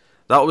like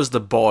that was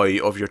the boy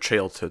of your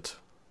childhood.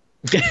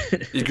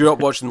 You grew up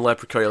watching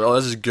Leprechaun. You're like, oh,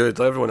 this is good.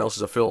 Everyone else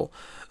is a fool.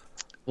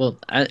 Well,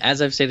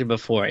 as I've stated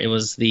before, it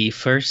was the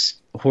first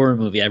horror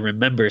movie I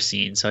remember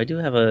seeing, so I do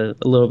have a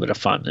little bit of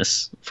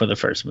fondness for the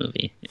first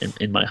movie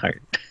in my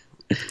heart.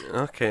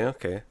 Okay.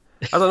 I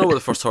don't know what the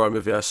first horror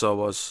movie I saw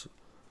was.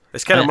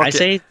 It's kind of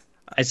murky.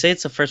 I'd say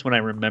it's the first one I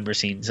remember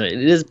seeing. So it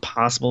is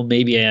possible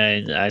maybe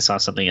I saw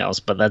something else,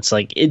 but that's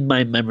like in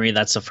my memory.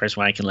 That's the first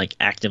one I can like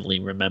actively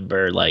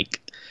remember.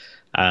 Like,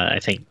 I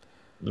think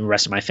the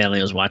rest of my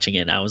family was watching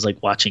it, and I was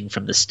like watching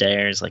from the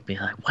stairs, like being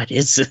like, "What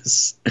is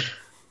this?"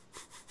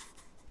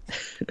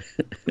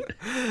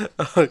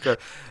 Okay,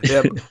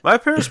 yeah. My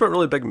parents weren't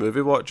really big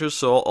movie watchers,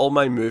 so all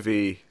my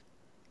movie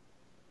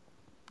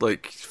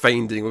like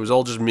finding was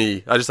all just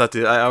me. I just had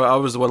to. I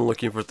was the one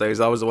looking for things.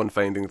 I was the one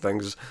finding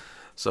things.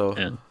 So.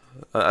 Yeah.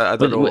 I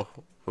don't know.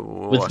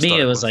 With me,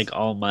 it was like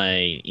all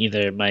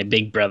either my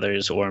big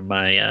brothers or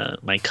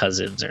my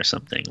cousins or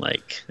something.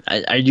 Like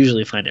I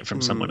usually find it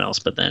from someone else,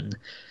 but then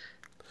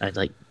I'd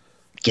like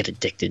get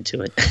addicted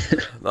to it.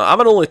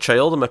 I'm an only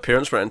child, and my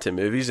parents were into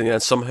movies, and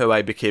then somehow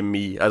I became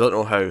me. I don't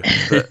know how,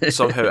 but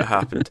somehow it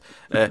happened.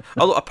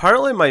 Although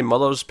apparently my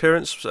mother's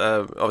parents,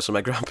 obviously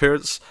my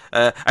grandparents,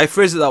 I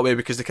phrase it that way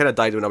because they kind of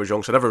died when I was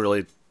young, so I never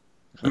really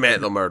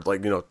met them or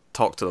like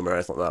talked to them or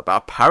anything like that, but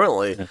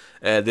apparently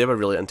they were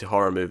really into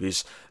horror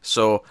movies,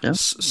 so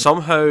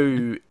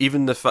somehow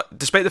even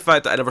despite the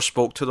fact that I never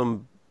spoke to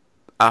them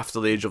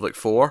after the age of like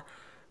 4,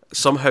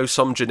 somehow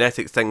some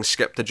genetic thing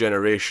skipped a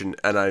generation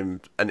and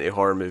I'm into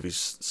horror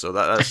movies, so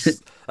that's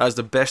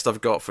the best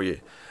I've got for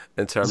you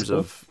in terms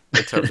of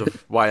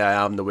why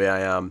I am the way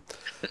I am.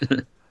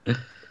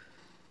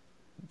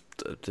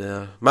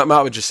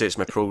 Matt would just say it's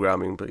my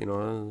programming, but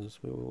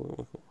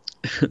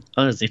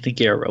Oh, does he think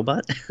you're a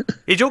robot?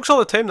 He jokes all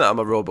the time that I'm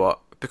a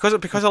robot because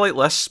I like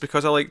lists,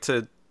 because I like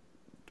to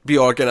be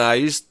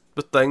organised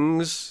with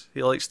things.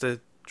 He likes to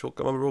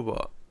joke I'm a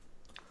robot.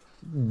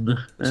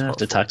 I have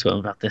to talk to him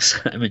about this.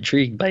 I'm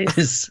intrigued by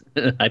his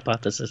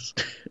hypothesis.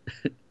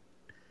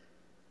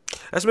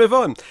 Let's move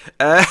on.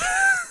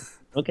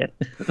 Okay.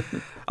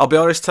 I'll be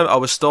honest, Tim. I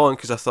was stalling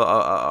because I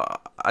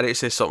thought I need to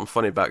say something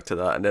funny back to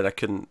that, and then I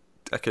couldn't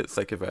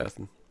think of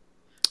anything.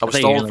 I was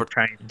stalling for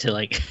trying to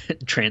like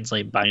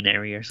translate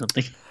binary or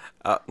something.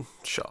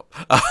 Shut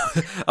up.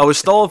 I was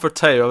stalling for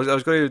time. I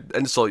was going to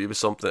insult you with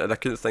something, and I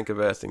couldn't think of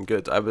anything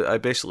good. I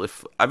basically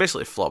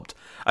flubbed.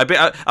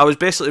 I was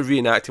basically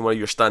reenacting one of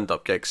your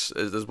stand-up gigs.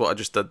 Is what I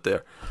just did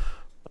there.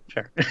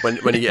 Sure. When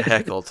you get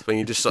heckled, when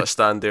you just sort of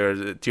stand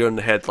there, deer in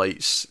the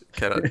headlights,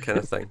 kind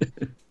of thing.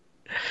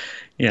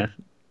 Yeah.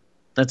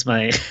 That's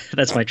my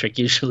trick.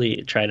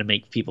 Usually try to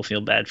make people feel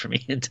bad for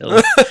me until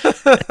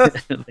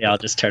they all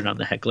just turn on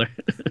the heckler.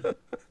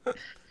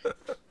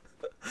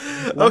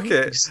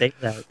 Okay. Say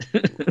that.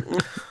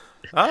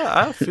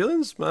 I have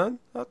feelings, man.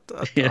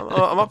 Yeah.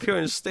 I'm up here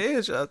on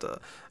stage. I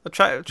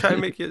try to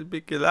make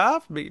you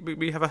laugh, make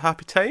me have a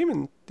happy time,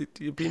 and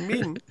you're being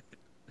mean.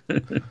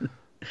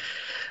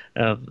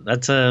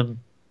 That's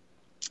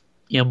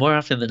more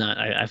often than not,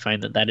 I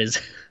find that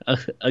is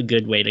a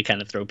good way to kind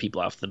of throw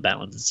people off the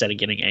balance. Instead of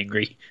getting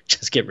angry,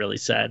 just get really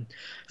sad.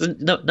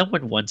 No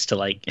one wants to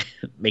like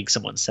make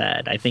someone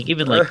sad. I think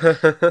even like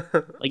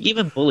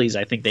even bullies,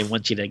 I think they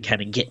want you to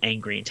kind of get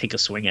angry and take a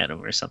swing at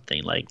them or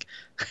something. Like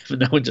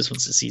no one just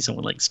wants to see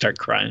someone like start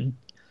crying.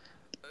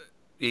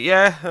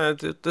 Yeah,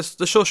 the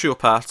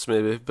sociopaths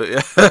maybe, but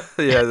yeah,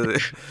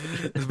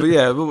 but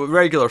yeah,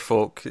 regular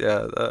folk.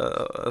 Yeah,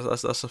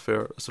 that's a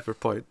fair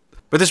point.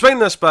 But to swing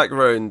this back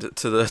round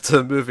to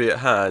the movie at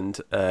hand,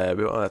 we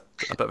went on a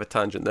bit of a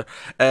tangent there.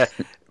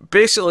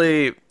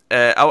 Basically,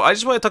 I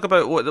just want to talk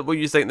about what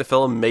you think the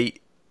film might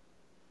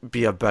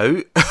be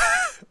about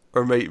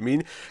or might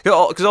mean,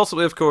 because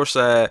ultimately, of course,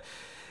 the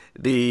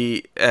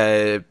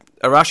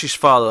Arash's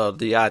father,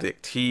 the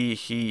addict,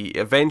 he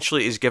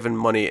eventually is given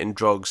money and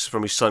drugs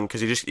from his son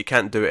because he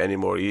can't do it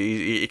anymore.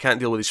 He can't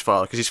deal with his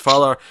father because his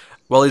father,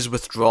 while he's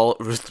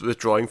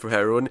withdrawing from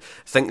heroin,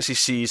 thinks he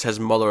sees his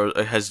mother,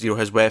 his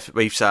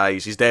wife's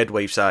eyes, his dead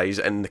wife's eyes,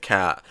 in the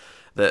cat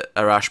that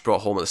Arash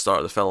brought home at the start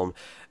of the film.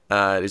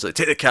 And he's like,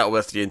 take the cat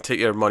with you and take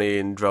your money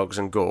and drugs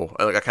and go.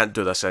 Like, I can't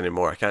do this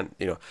anymore. I can't,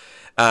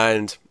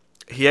 and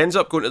he ends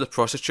up going to the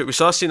prostitute. We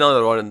saw a scene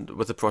earlier on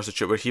with the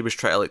prostitute where he was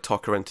trying to like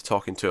talk her into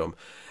talking to him,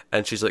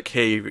 and she's like,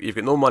 "Hey, you've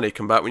got no money.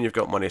 Come back when you've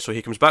got money." So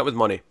he comes back with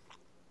money,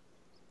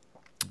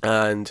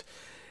 and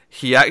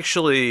he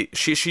actually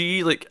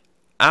she like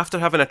after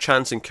having a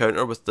chance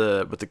encounter with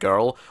the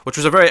girl, which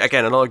was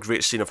another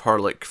great scene of her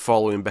like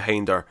following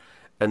behind her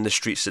in the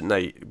streets at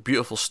night.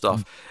 Beautiful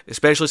stuff,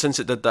 especially since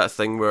it did that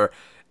thing where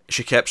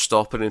she kept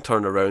stopping and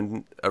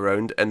turning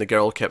around, and the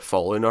girl kept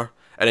following her,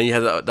 and then you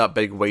had that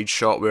big wide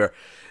shot where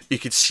you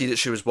could see that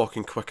she was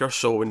walking quicker,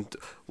 so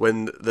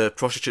when the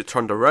prostitute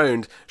turned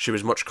around, she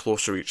was much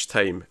closer each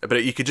time.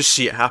 But you could just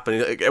see it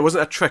happening. It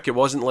wasn't a trick. It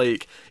wasn't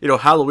like,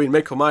 Halloween,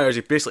 Michael Myers,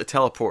 he basically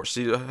teleports.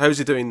 How's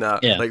he doing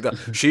that? Yeah. Like that.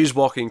 She's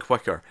walking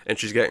quicker, and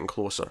she's getting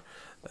closer.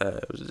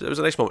 It was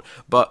a nice moment.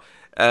 But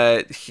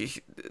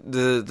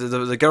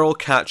the girl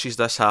catches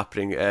this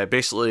happening.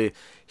 Basically,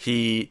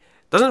 he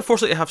doesn't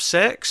force her to have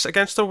sex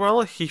against her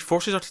will. He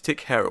forces her to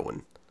take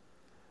heroin.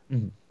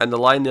 Mm-hmm. And they're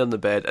lying there on the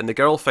bed, and the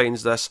girl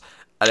finds this.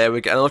 And then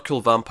we get another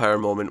cool vampire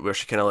moment where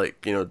she kind of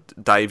like,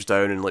 dives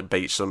down and like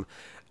bites him,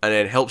 and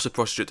then helps the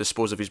prostitute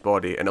dispose of his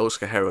body, and it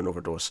looks like a heroin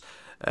overdose.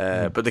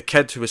 But the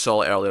kid who we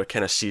saw earlier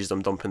kind of sees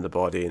them dumping the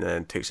body and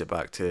then takes it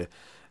back to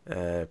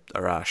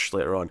Arash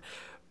later on.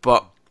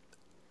 But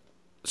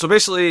so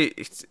basically,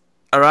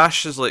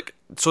 Arash is like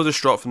so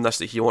distraught from this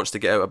that he wants to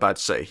get out of Bad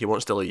City. He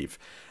wants to leave.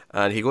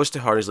 And he goes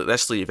to her, he's like,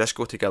 let's leave, let's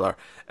go together.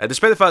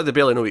 Despite the fact that they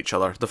barely know each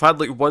other. They've had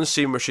like one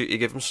scene where he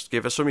gave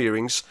her some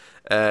earrings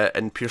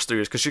and pierced her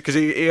ears. Because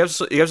he gives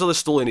her the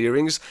stolen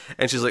earrings,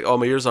 and she's like, oh,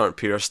 my ears aren't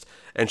pierced.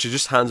 And she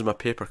just hands him a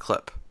paper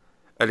clip.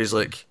 And he's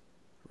like,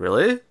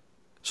 really?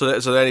 So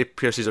then he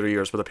pierces her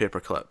ears with a paper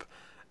clip.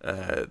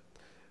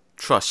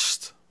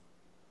 Trust.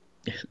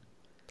 That's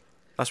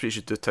what you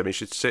should do, Tim. You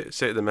should say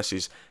to the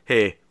missus,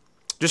 hey,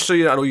 just so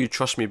I know you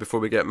trust me before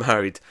we get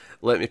married,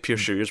 let me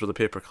pierce your ears with a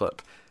paper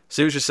clip.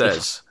 See what she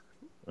says.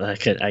 I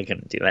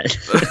couldn't do that.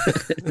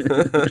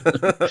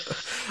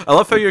 I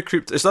love how you're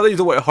creeped. It's not that you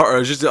don't want to hurt her.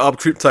 It's just that I'm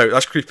creeped out.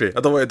 That's creepy. I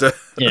don't want to do.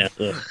 Yeah,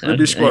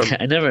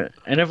 I never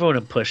want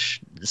to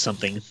push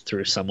something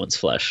through someone's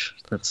flesh.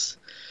 That's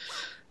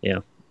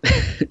There's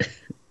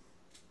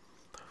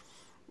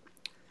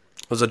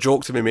a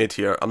joke to be made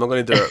here. I'm not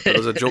going to do it, but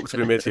there's a joke to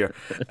be made here.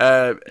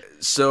 But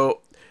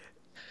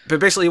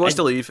basically, he wants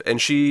to leave,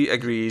 and she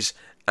agrees.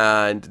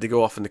 And they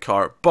go off in the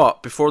car,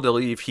 but before they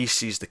leave, he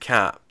sees the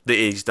cat that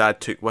his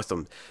dad took with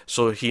him,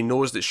 so he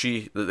knows that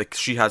she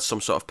had some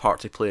sort of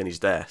part to play in his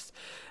death.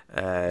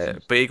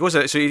 But he goes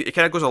out, so he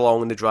kind of goes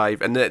along in the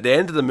drive, and the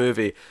end of the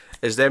movie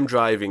is them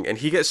driving, and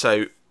he gets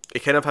out. He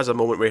kind of has a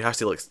moment where he has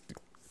to like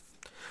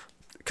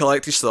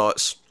collect his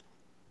thoughts.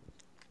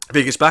 But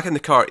he gets back in the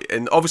car,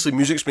 and obviously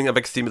music's been a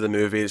big theme of the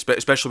movie,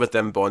 especially with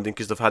them bonding,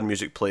 because they've had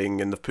music playing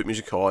and they've put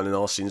music on and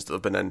all the scenes that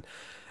they've been in,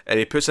 and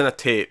he puts in a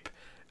tape.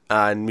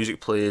 And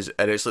music plays,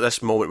 and it's like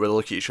this moment where they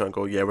look at each other and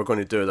go, "Yeah, we're going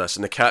to do this."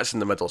 And the cat's in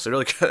the middle. So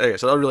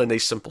it's a really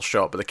nice, simple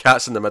shot. But the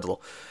cat's in the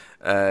middle,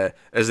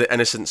 is the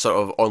innocent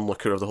sort of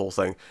onlooker of the whole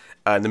thing.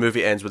 And the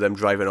movie ends with them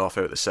driving off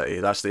out of the city.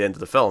 That's the end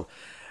of the film.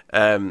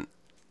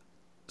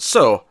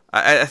 So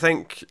I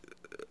think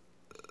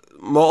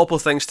multiple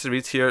things to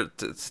read here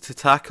to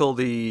tackle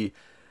the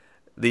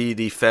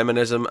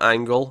feminism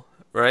angle.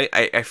 Right,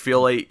 I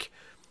feel like.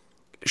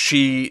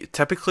 She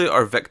typically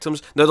are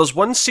victims. Now, there's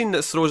one scene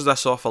that throws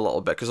this off a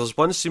little bit, because there's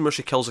one scene where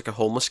she kills like a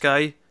homeless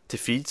guy to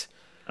feed.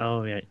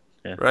 Oh, yeah.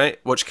 Right?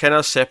 Which kind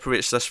of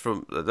separates this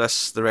from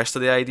the rest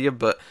of the idea,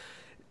 but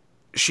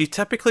she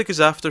typically goes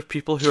after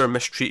people who are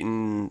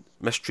mistreating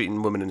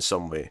women in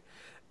some way.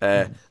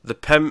 The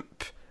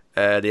pimp,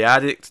 the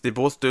addict, they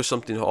both do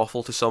something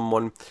awful to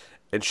someone,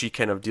 and she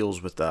kind of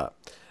deals with that.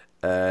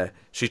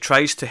 She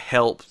tries to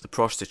help the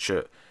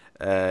prostitute,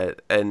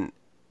 and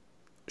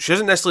she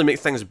doesn't necessarily make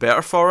things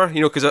better for her,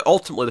 because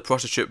ultimately the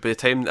prostitute, by the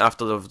time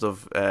after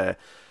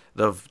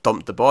they've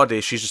dumped the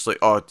body, she's just like,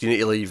 oh, you need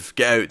to leave,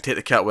 get out, take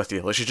the cat with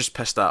you. Like, she's just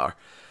pissed at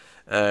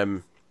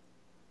her.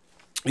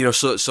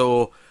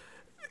 So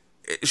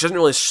she doesn't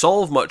really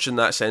solve much in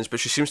that sense, but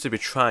she seems to be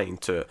trying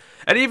to.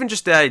 And even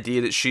just the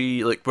idea that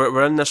she, like,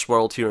 we're in this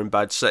world here in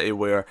Bad City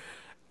where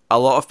a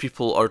lot of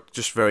people are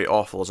just very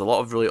awful. There's a lot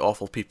of really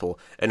awful people,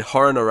 and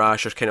her and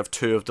Arash are kind of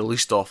two of the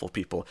least awful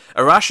people.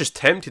 Arash is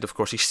tempted, of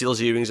course. He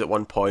steals earrings at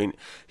one point.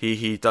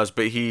 He does,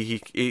 but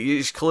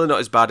he's clearly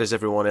not as bad as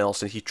everyone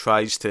else, and he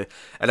tries to.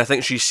 And I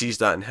think she sees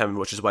that in him,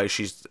 which is why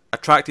she's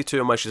attracted to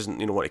him. Why she doesn't,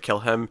 want to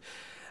kill him.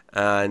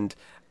 And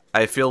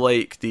I feel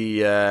like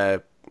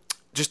the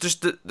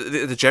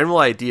general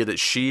idea that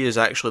she is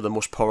actually the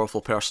most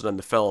powerful person in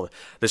the film,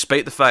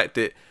 despite the fact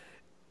that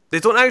they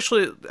don't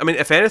actually. I mean,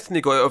 if anything,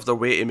 they go out of their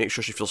way to make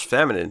sure she feels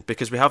feminine,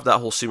 because we have that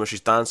whole scene where she's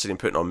dancing and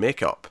putting on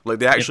makeup. Like,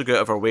 they actually go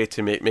out of her way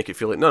to make it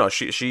feel like no,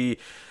 she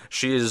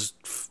is,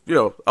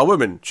 a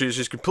woman.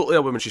 She's completely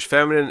a woman. She's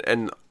feminine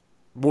in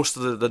most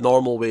of the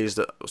normal ways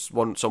that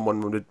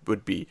someone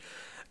would be,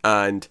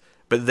 but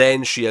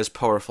then she is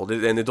powerful.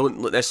 And they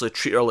don't necessarily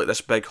treat her like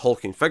this big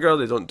hulking figure.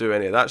 They don't do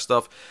any of that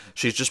stuff.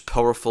 She's just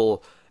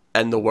powerful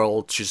in the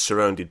world she's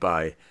surrounded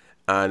by.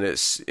 And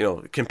it's,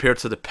 compared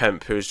to the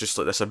pimp, who's just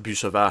like this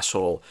abusive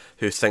asshole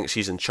who thinks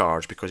he's in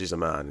charge because he's a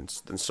man,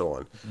 and so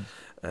on.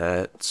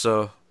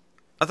 So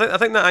I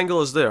think that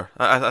angle is there.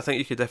 I think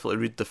you could definitely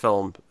read the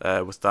film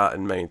with that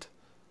in mind.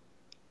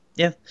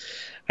 Yeah,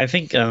 I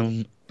think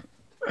kind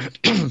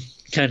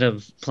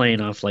of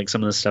playing off like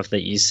some of the stuff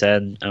that you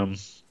said.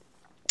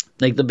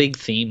 Like, the big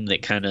theme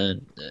that kind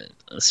of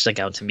stuck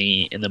out to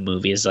me in the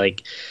movie is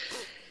like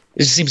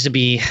there seems to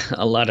be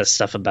a lot of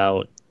stuff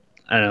about,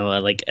 I don't know,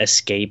 like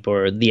escape,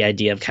 or the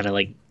idea of kind of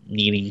like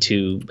needing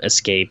to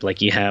escape.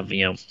 Like, you have,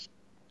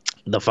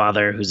 the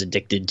father who's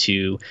addicted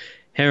to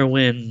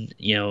heroin,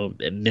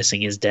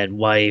 missing his dead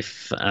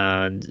wife,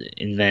 and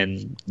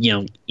then,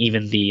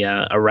 even the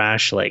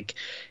Arash, like,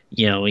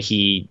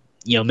 he,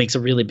 makes a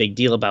really big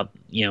deal about,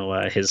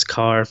 his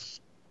car.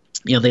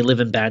 They live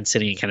in Bad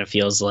City, and kind of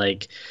feels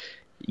like,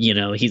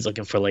 he's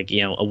looking for, like,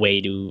 a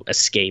way to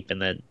escape, and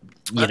then,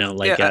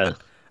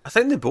 I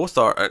think they both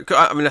are.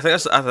 I mean,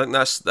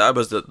 that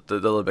was the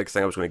other big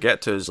thing I was going to get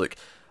to, is like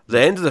the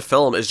end of the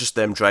film is just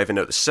them driving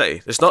out the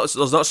city. There's not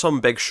some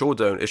big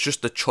showdown. It's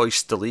just the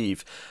choice to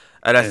leave,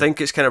 and I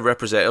think it's kind of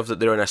representative that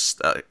they're in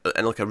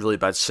like a really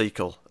bad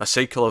cycle, a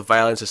cycle of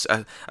violence,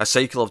 a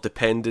cycle of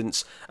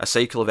dependence, a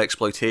cycle of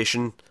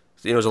exploitation.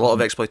 There's a lot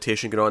of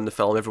exploitation going on in the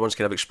film. Everyone's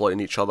kind of exploiting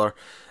each other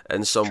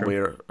in some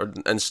way,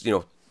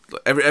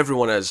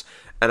 everyone is.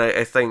 And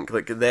I think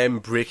like them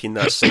breaking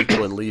that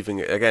cycle and leaving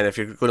it, again, if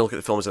you're going to look at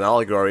the film as an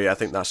allegory, I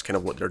think that's kind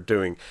of what they're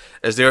doing.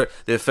 Is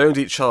they've found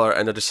each other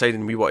and they're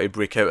deciding, we want to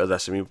break out of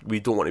this, and we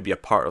don't want to be a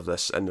part of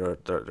this, and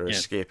they're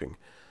escaping.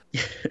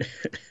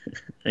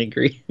 I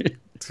agree.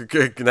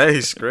 Good,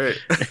 nice, great.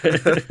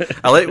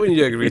 I like when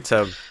you agree,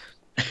 Tim.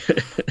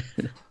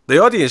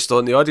 The audience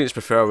don't. The audience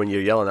prefer when you're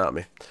yelling at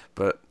me,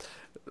 but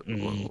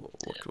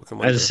what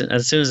can I do?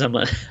 As soon as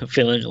I'm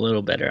feeling a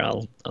little better,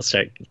 I'll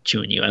start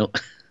chewing you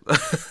out.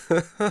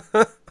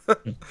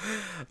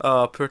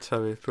 Oh, poor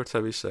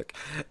Timmy's sick.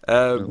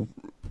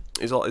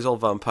 He's all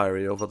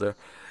vampire-y over there.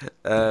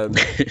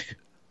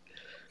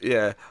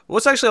 Yeah.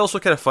 What's actually also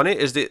kind of funny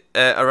is that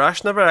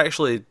Arash never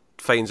actually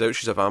finds out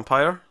she's a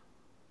vampire.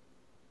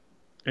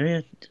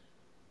 Yeah,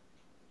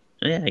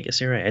 I guess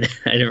you're right.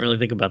 I didn't really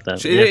think about that.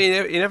 So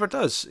he never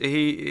does.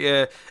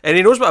 And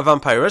he knows what a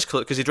vampire is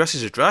because he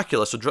dresses as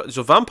Dracula.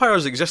 So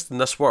vampires exist in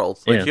this world.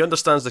 Like, he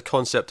understands the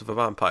concept of a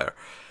vampire.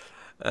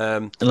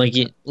 And like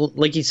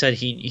you said,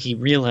 he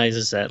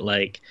realizes that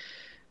like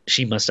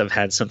she must have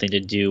had something to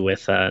do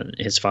with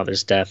his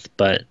father's death.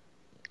 But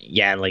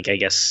yeah, like I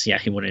guess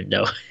he wouldn't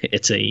know.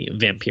 It's a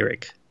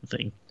vampiric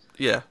thing.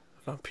 Yeah,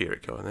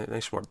 vampiric. Oh,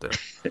 nice word there.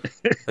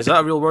 Is that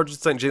a real word? Do you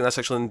think that's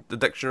actually in the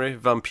dictionary?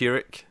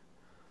 Vampiric.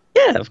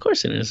 Yeah, of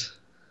course it is.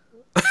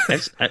 I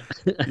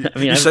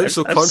mean, you sound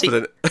so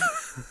confident.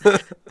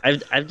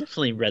 I've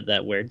definitely read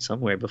that word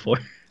somewhere before.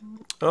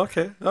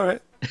 Okay, all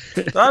right.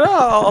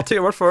 I'll take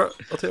your word for it.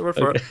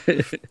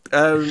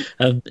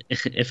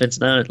 If it's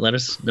not, let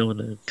us know in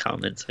the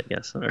comments, I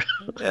guess.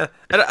 Yeah,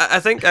 and I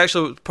think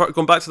actually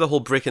going back to the whole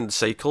breaking the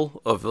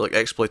cycle of like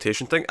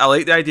exploitation thing, I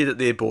like the idea that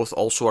they both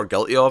also are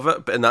guilty of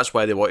it, and that's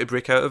why they want to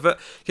break out of it.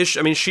 Because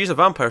I mean, she's a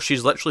vampire;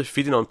 she's literally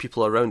feeding on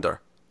people around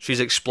her. She's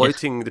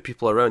exploiting the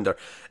people around her,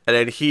 and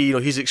then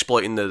he's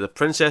exploiting the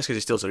princess because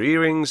he steals her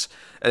earrings,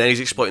 and then he's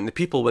exploiting the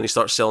people when he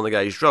starts selling the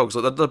guys drugs.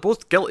 Like, they're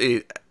both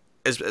guilty.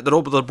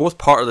 They're both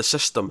part of the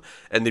system,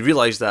 and they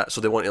realise that, so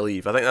they want to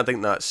leave. I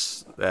think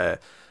that's one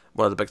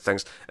of the big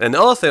things. And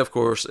the other thing, of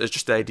course, is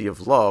just the idea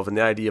of love and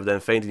the idea of them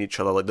finding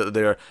each other. Like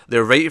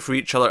they're right for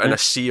each other in a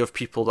sea of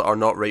people that are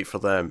not right for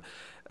them.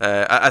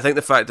 I think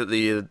the fact that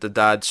the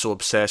dad's so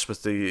obsessed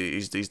with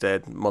his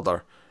dead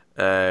mother.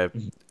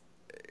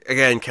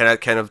 again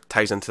kind of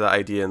ties into that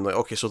idea, and like,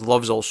 okay, so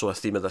love's also a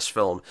theme of this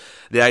film.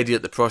 The idea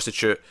that the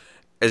prostitute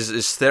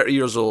is 30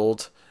 years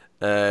old,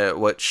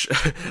 which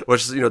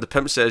you know, the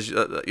pimp says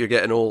that you're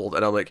getting old,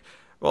 and I'm like,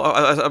 well,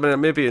 I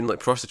mean, maybe in like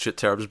prostitute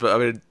terms, but I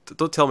mean,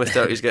 don't tell me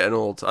 30 is getting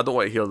old. I don't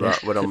want to hear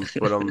that when I'm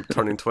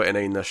turning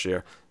 29 this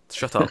year.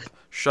 Shut up,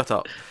 shut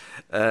up.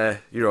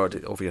 You're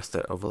already over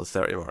the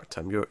 30 mark,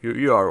 Tim.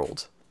 You are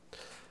old.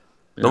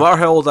 No matter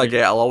how old I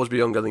get, I'll always be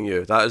younger than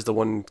you. That is the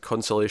one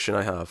consolation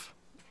I have.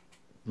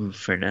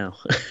 For now.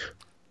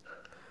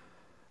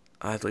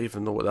 I don't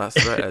even know what that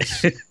threat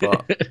is,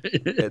 but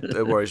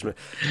it worries me.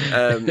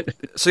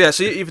 So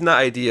even that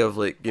idea of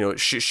like, you know,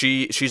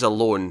 she's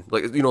alone,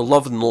 like, you know,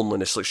 love and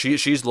loneliness. Like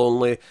she's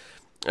lonely.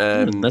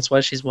 That's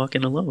why she's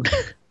walking alone.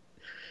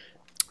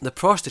 The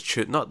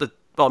prostitute, not the.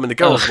 Well, I mean, the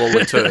girl's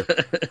lonely too.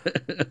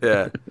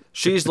 Yeah,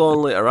 she's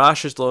lonely.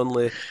 Arash is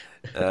lonely.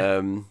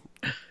 And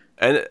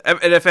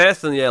if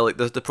anything, yeah, like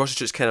the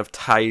prostitute's kind of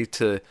tied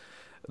to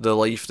the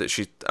life that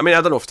she. I mean,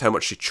 I don't know how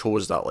much she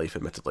chose that life.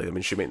 Admittedly, I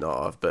mean, she might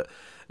not have, but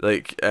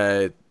like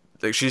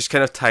she's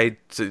kind of tied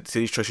to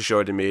these choices she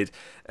already made.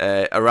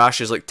 Arash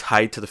is like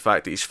tied to the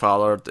fact that his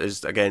father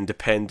is again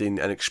depending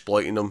and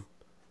exploiting him,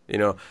 you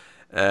know,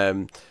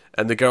 and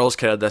the girl's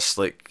kind of this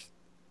like.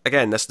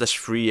 Again, this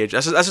free age.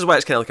 This is why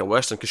it's kind of like a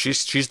western, because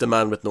she's the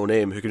man with no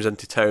name who comes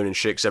into town and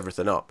shakes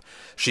everything up.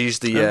 She's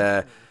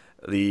the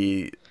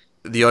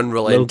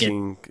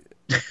unrelenting.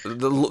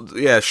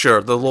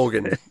 The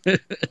Logan.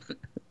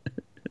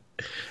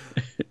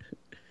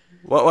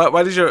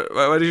 Why did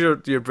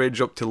your brain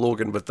jump to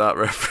Logan with that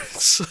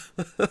reference?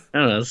 I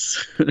don't know.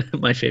 It's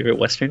my favorite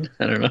western.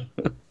 I don't know.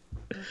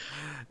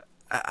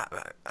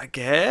 I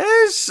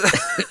guess.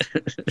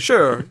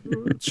 Sure.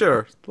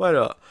 Why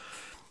not?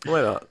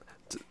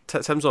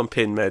 Tim's on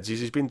pain meds.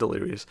 He's been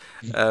delirious.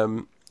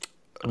 I'm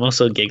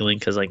also giggling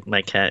because like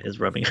my cat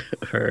is rubbing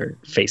her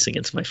face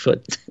against my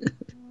foot.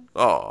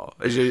 Oh,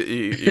 is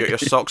your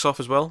socks off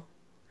as well?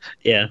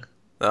 Yeah.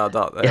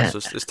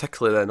 It's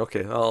tickly then.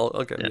 Okay,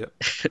 I'll give you it.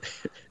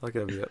 I'll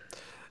give you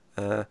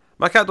it.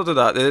 My cat don't do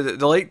that. They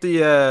like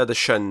the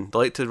shin. They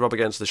like to rub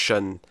against the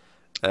shin.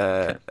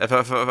 If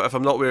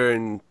I'm not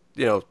wearing,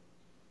 you know.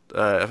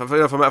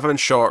 If I'm in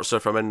shorts or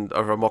if I'm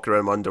walking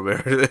around in my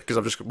underwear because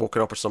I'm just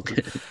woken up or something,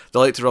 they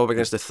like to rub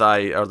against the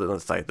thigh or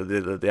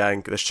the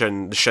ankle, the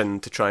shin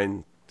to try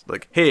and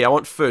like, hey, I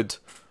want food.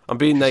 I'm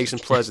being nice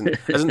and pleasant.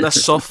 Isn't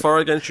this soft fur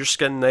against your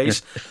skin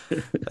nice?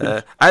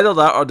 Either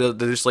that or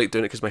they just like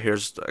doing it because my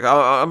hair's.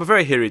 I'm a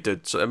very hairy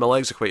dude, so my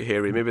legs are quite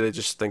hairy. Maybe they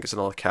just think it's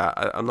another cat.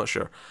 I'm not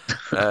sure,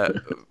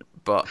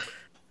 but.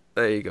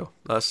 There you go.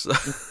 That's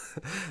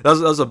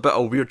a bit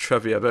of weird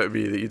trivia about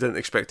me that you didn't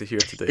expect to hear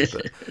today,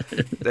 but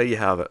there you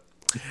have it.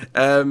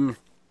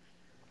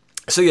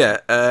 So yeah,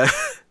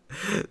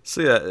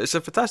 it's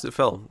a fantastic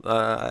film.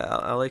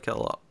 I like it a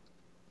lot.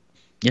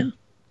 Yeah.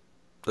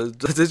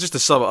 Just to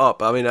sum it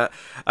up, I mean,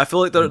 I feel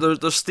like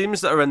there's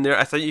themes that are in there.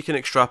 I think you can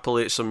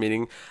extrapolate some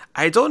meaning.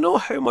 I don't know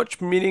how much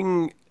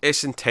meaning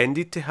it's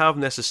intended to have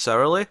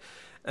necessarily.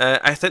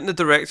 I think the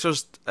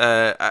directors,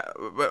 when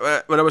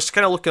I was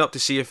kind of looking up to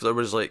see if there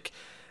was like,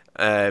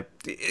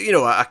 you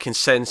know, a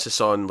consensus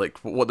on like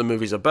what the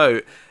movie's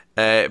about,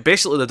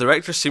 basically the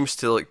director seems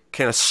to like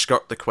kind of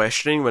skirt the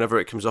questioning whenever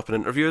it comes up in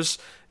interviews.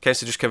 Kind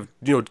of just kind of,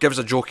 you know, gives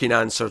a joking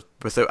answer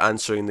without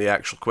answering the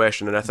actual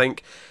question. And I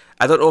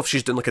don't know if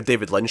she's doing like a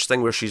David Lynch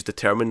thing where she's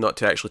determined not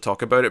to actually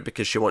talk about it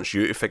because she wants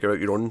you to figure out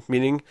your own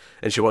meaning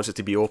and she wants it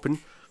to be open.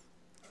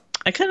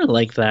 I kind of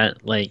like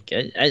that. Like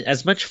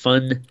as much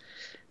fun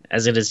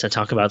as it is to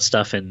talk about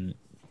stuff and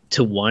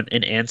to want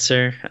an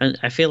answer,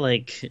 I feel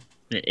like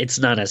it's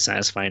not as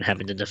satisfying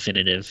having a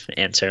definitive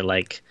answer.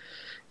 Like,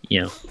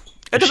 you know,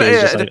 it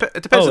depends.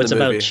 Oh, it's on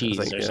the movie, about cheese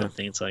think, or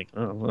something. It's like,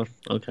 oh, well,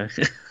 okay.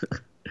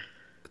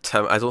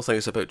 Tim, I don't think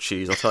it's about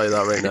cheese. I'll tell you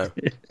that right now.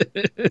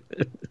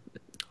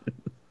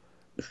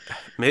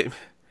 Maybe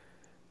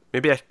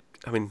I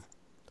mean,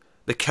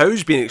 the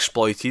cow's being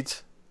exploited.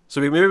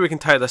 So maybe we can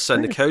tie this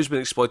in. The cow's been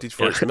exploited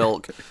for its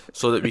milk,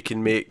 so that we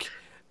can make,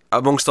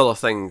 amongst other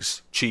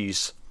things,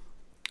 cheese.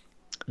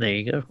 There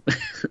you go.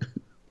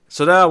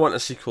 So now I want a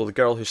sequel. The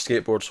girl who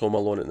skateboards home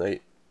alone at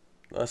night.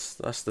 That's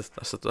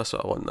what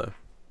I want now.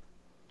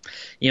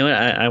 You know what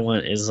I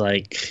want is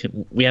like,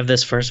 we have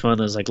this first one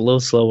that's like a little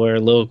slower, a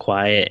little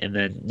quiet, and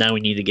then now we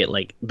need to get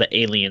like the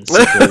Alien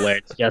sequel where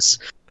it's just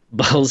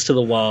balls to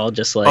the wall,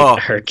 just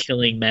like her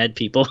killing mad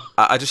people.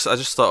 I just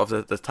thought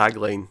of the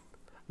tagline.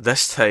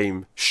 This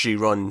time she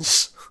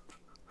runs.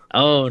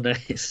 Oh,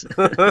 nice.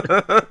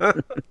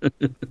 Although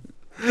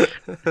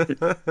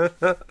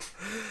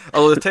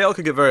the title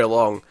could get very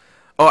long.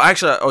 Oh,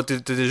 actually,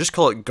 did they just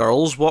call it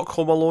Girls Walk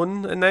Home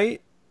Alone at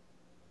Night?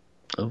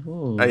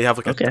 Oh, and you have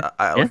like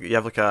you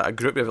have like a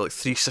group. You have like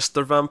 3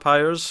 sister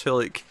vampires who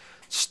like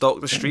stalk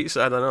the streets.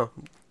 I don't know.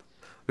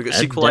 We got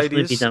sequel ideas. I'd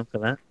definitely be down for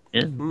that.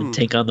 Yeah, and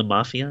take on the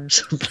mafia or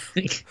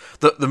something.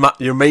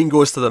 Your mind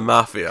goes to the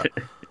mafia.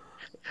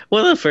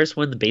 Well, the first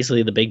one,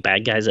 basically the big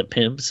bad guys at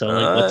Pimp. So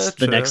like, what's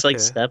the next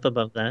like step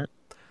above that?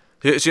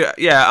 So,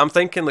 yeah, I'm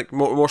thinking like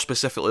more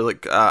specifically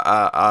like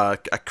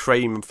a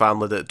crime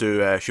family that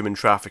do human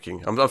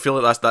trafficking. I feel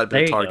like that'd be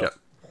There the you target. go.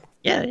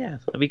 Yeah, yeah,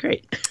 that'd be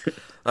great.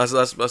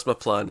 That's my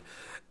plan.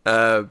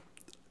 Oh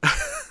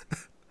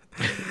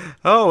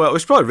well, we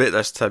should probably rate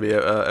this, Timmy,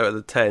 out of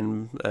the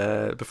 10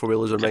 before we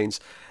lose our minds.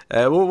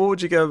 What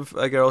would you give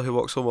A Girl Who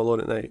Walks Home Alone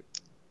at Night?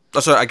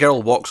 Oh, sorry, A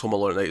Girl Walks Home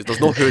Alone at Night. There's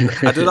no who.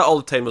 I do that all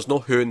the time. There's no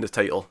who in the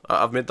title.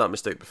 I've made that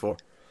mistake before.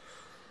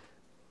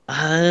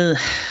 I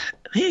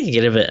think I can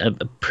give it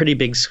a pretty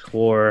big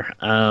score.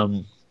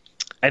 I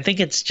think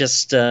it's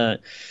just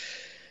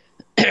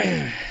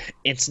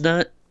it's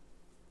not.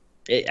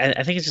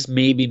 I think it's just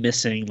maybe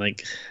missing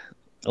like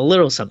a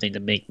little something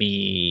to make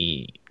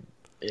me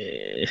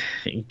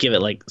give it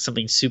like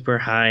something super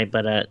high.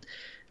 But at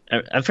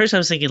first I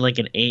was thinking like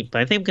an 8, but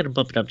I think I'm gonna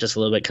bump it up just a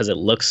little bit because it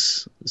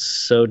looks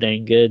so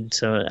dang good.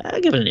 So I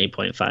give it an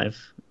 8.5.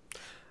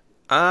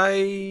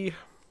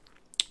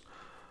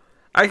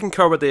 I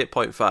concur with the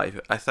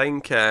 8.5. I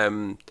think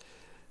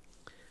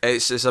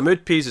it's a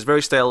mood piece. It's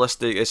very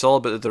stylistic. It's all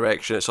about the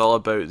direction. It's all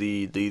about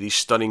the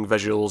stunning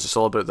visuals. It's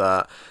all about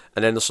that.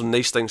 And then there's some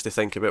nice things to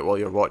think about while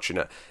you're watching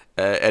it.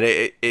 And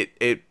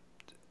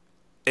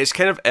it's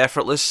kind of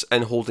effortless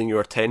in holding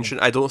your attention.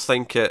 I don't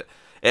think it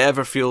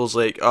ever feels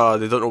like, oh,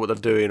 they don't know what they're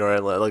doing, or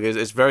anything. Like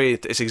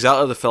it's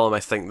exactly the film I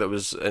think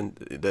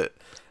that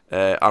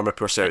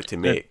Armapur set out to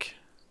make.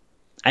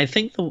 I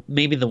think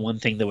maybe the one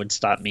thing that would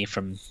stop me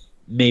from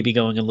maybe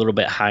going a little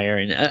bit higher,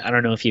 and I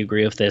don't know if you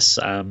agree with this,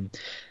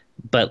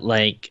 but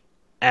like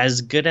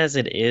as good as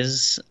it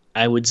is,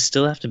 I would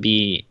still have to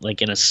be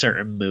like in a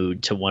certain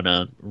mood to want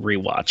to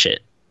rewatch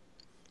it.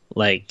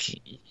 There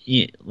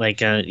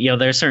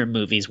are certain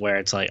movies where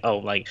it's like, oh,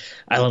 like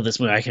I love this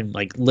movie, I can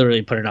like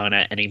literally put it on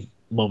at any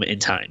moment in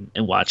time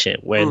and watch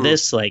it. Where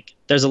this, like,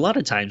 there's a lot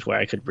of times where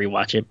I could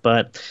rewatch it,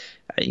 but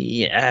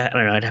yeah, I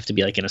don't know, I'd have to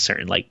be like in a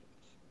certain like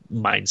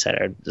mindset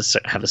or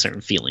have a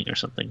certain feeling or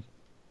something.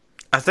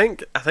 I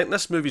think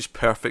this movie's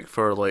perfect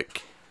for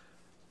like,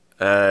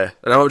 and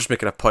I'm just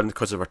making a pun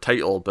because of our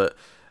title, but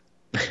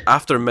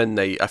after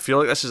midnight, I feel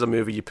like this is a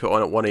movie you put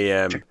on at 1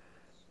 a.m.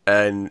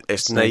 and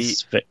it's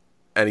night,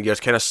 and you're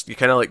kind of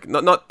like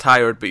not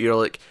tired, but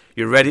you're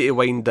ready to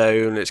wind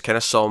down. It's kind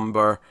of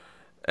somber,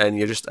 and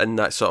you're just in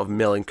that sort of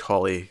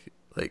melancholy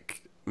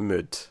like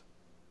mood.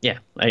 Yeah,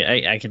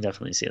 I can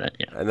definitely see that.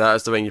 Yeah, and that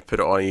is the when you put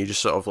it on, and you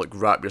just sort of like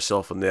wrap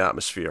yourself in the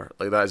atmosphere.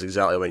 Like that is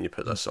exactly when you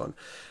put this on.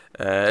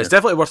 It's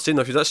definitely worth seeing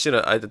though. If you've not seen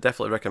it, I'd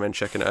definitely recommend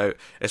checking it out.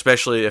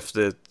 Especially if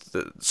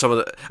some of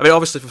the, I mean,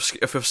 obviously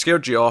if we've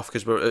scared you off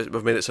because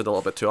we've made it sound a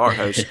little bit too art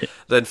house,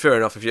 then fair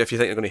enough. If you think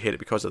you're going to hate it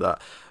because of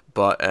that,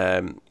 but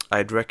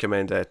I'd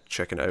recommend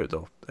checking it out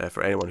though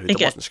for anyone who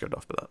wasn't scared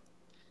off by that.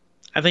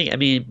 I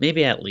mean,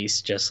 maybe at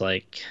least just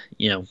like,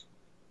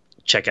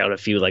 check out a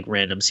few like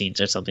random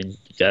scenes or something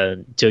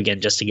to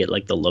again just to get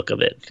like the look of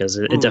it, because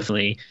it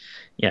definitely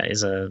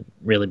is a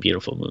really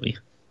beautiful movie.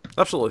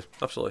 Absolutely.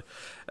 But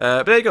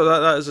there you go.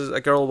 That is A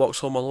Girl Walks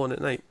Home Alone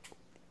at Night.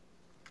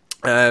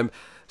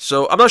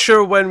 So I'm not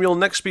sure when we'll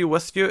next be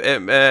with you.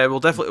 We'll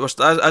definitely,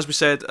 as we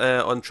said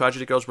on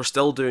Tragedy Girls, we're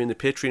still doing the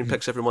Patreon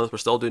picks every month. We're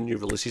still doing new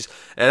releases.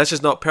 This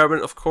is not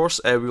permanent, of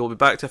course. We will be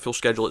back to a full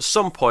schedule at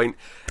some point,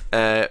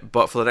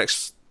 but for the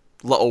next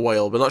little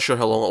while. We're not sure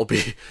how long it'll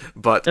be,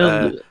 but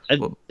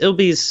it'll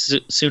be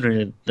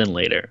sooner than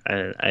later.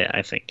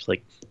 I think.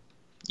 Like,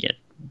 yeah.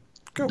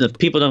 Cool. The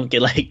people don't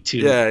get like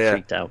too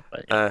freaked out.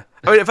 But, I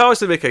mean, if I was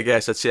to make a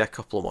guess, I'd say a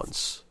couple of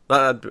months.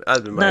 That'd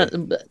be my.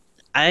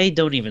 I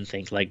don't even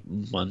think like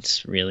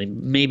months, really.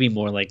 Maybe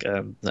more like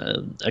a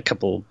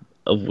couple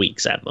of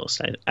weeks at most.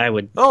 I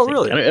would. Oh, think.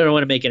 really? I don't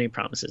want to make any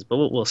promises, but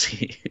we'll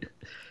see.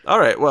 All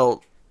right.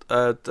 Well,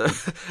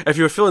 if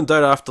you were feeling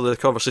down after the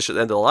conversation at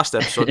the end of the last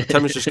episode,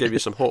 Tim just gave you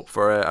some hope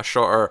for a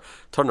shorter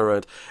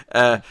turnaround.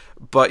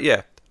 But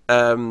yeah.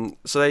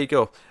 So there you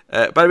go.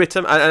 By the way,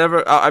 Tim,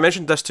 I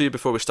mentioned this to you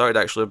before we started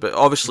actually, but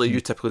obviously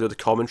you typically do the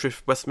commentary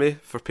with me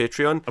for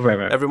Patreon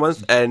every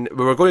month, and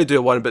we were going to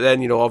do one, but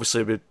then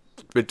obviously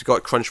we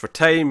got crunched for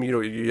time.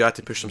 You had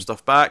to push some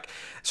stuff back,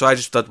 so I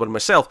just did one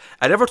myself.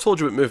 I never told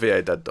you what movie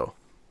I did though.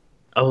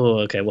 Oh,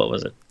 okay. What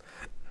was it?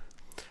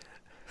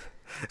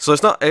 So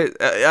it's not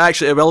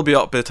actually. It will be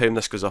up by the time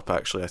this goes up.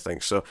 Actually, I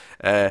think so.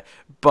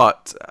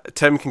 But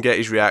Tim can get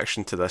his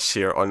reaction to this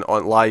here on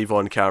live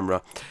on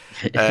camera.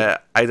 I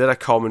did a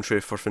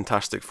commentary for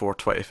Fantastic Four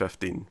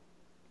 2015.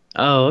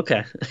 Oh,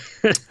 okay.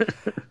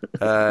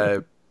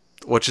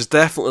 Which is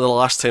definitely the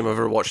last time I've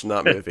ever watched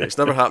that movie. It's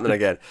never happening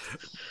again.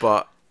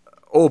 But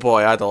oh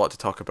boy, I had a lot to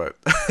talk about.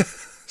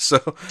 So.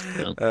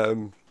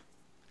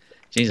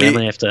 Jeez, I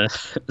might have to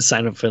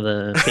sign up for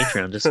the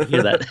Patreon just to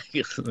hear that.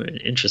 I'm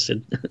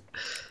interested.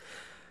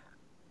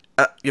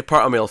 You're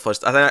part of Mail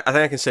First. I think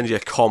I can send you a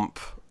comp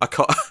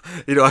copy.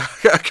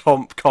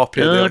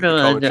 No, of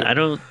the I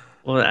don't.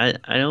 Well,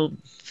 I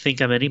don't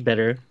think I'm any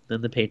better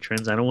than the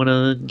patrons. I don't want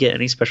to get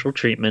any special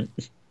treatment.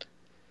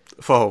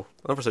 Oh,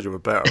 I never said you were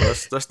better.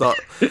 Let's not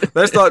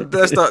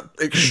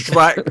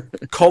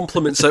extract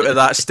compliments out of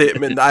that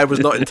statement that I was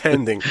not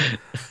intending.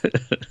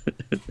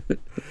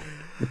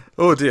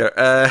 Oh dear.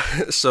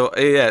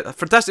 Yeah,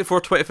 Fantastic Four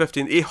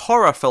 2015, a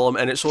horror film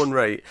in its own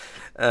right.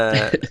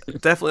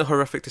 Definitely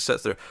horrific to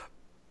sit through.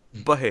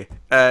 But hey,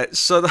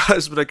 so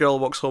that's been A Girl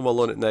Walks Home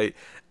Alone at Night.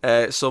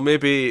 So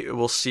maybe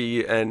we'll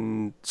see so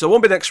it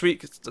won't be next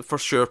week for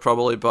sure,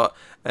 probably, but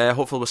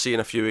hopefully we'll see in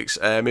a few weeks.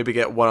 Maybe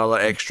get one other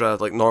extra,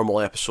 like,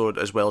 normal episode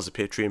as well as the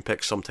Patreon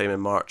pick sometime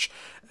in March.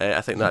 I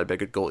think that'd be a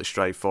good goal to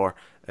strive for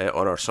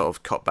on our sort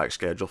of cutback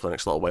schedule for the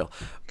next little while.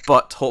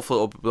 But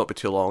hopefully it'll not be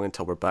too long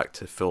until we're back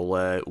to full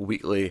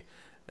weekly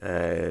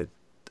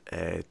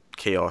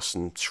chaos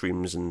and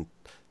screams and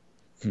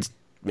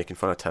making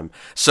fun of Tim.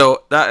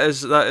 So that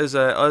is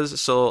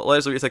us. So let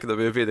us know what you think of the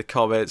movie, the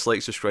comments,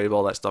 like, subscribe,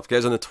 all that stuff. Get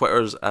us on the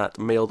Twitters at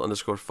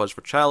mailed_fuzz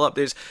for channel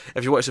updates.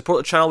 If you want to support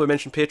the channel, we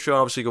mentioned Patreon.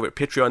 Obviously, go to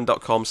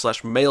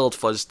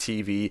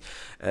patreon.com/mailedfuzztv.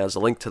 There's a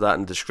link to that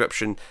in the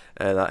description.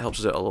 That helps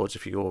us out a lot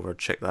if you go over and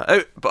check that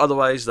out. But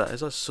otherwise, that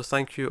is us. So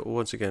thank you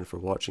once again for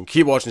watching.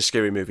 Keep watching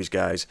scary movies,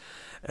 guys,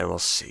 and we'll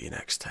see you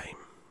next time.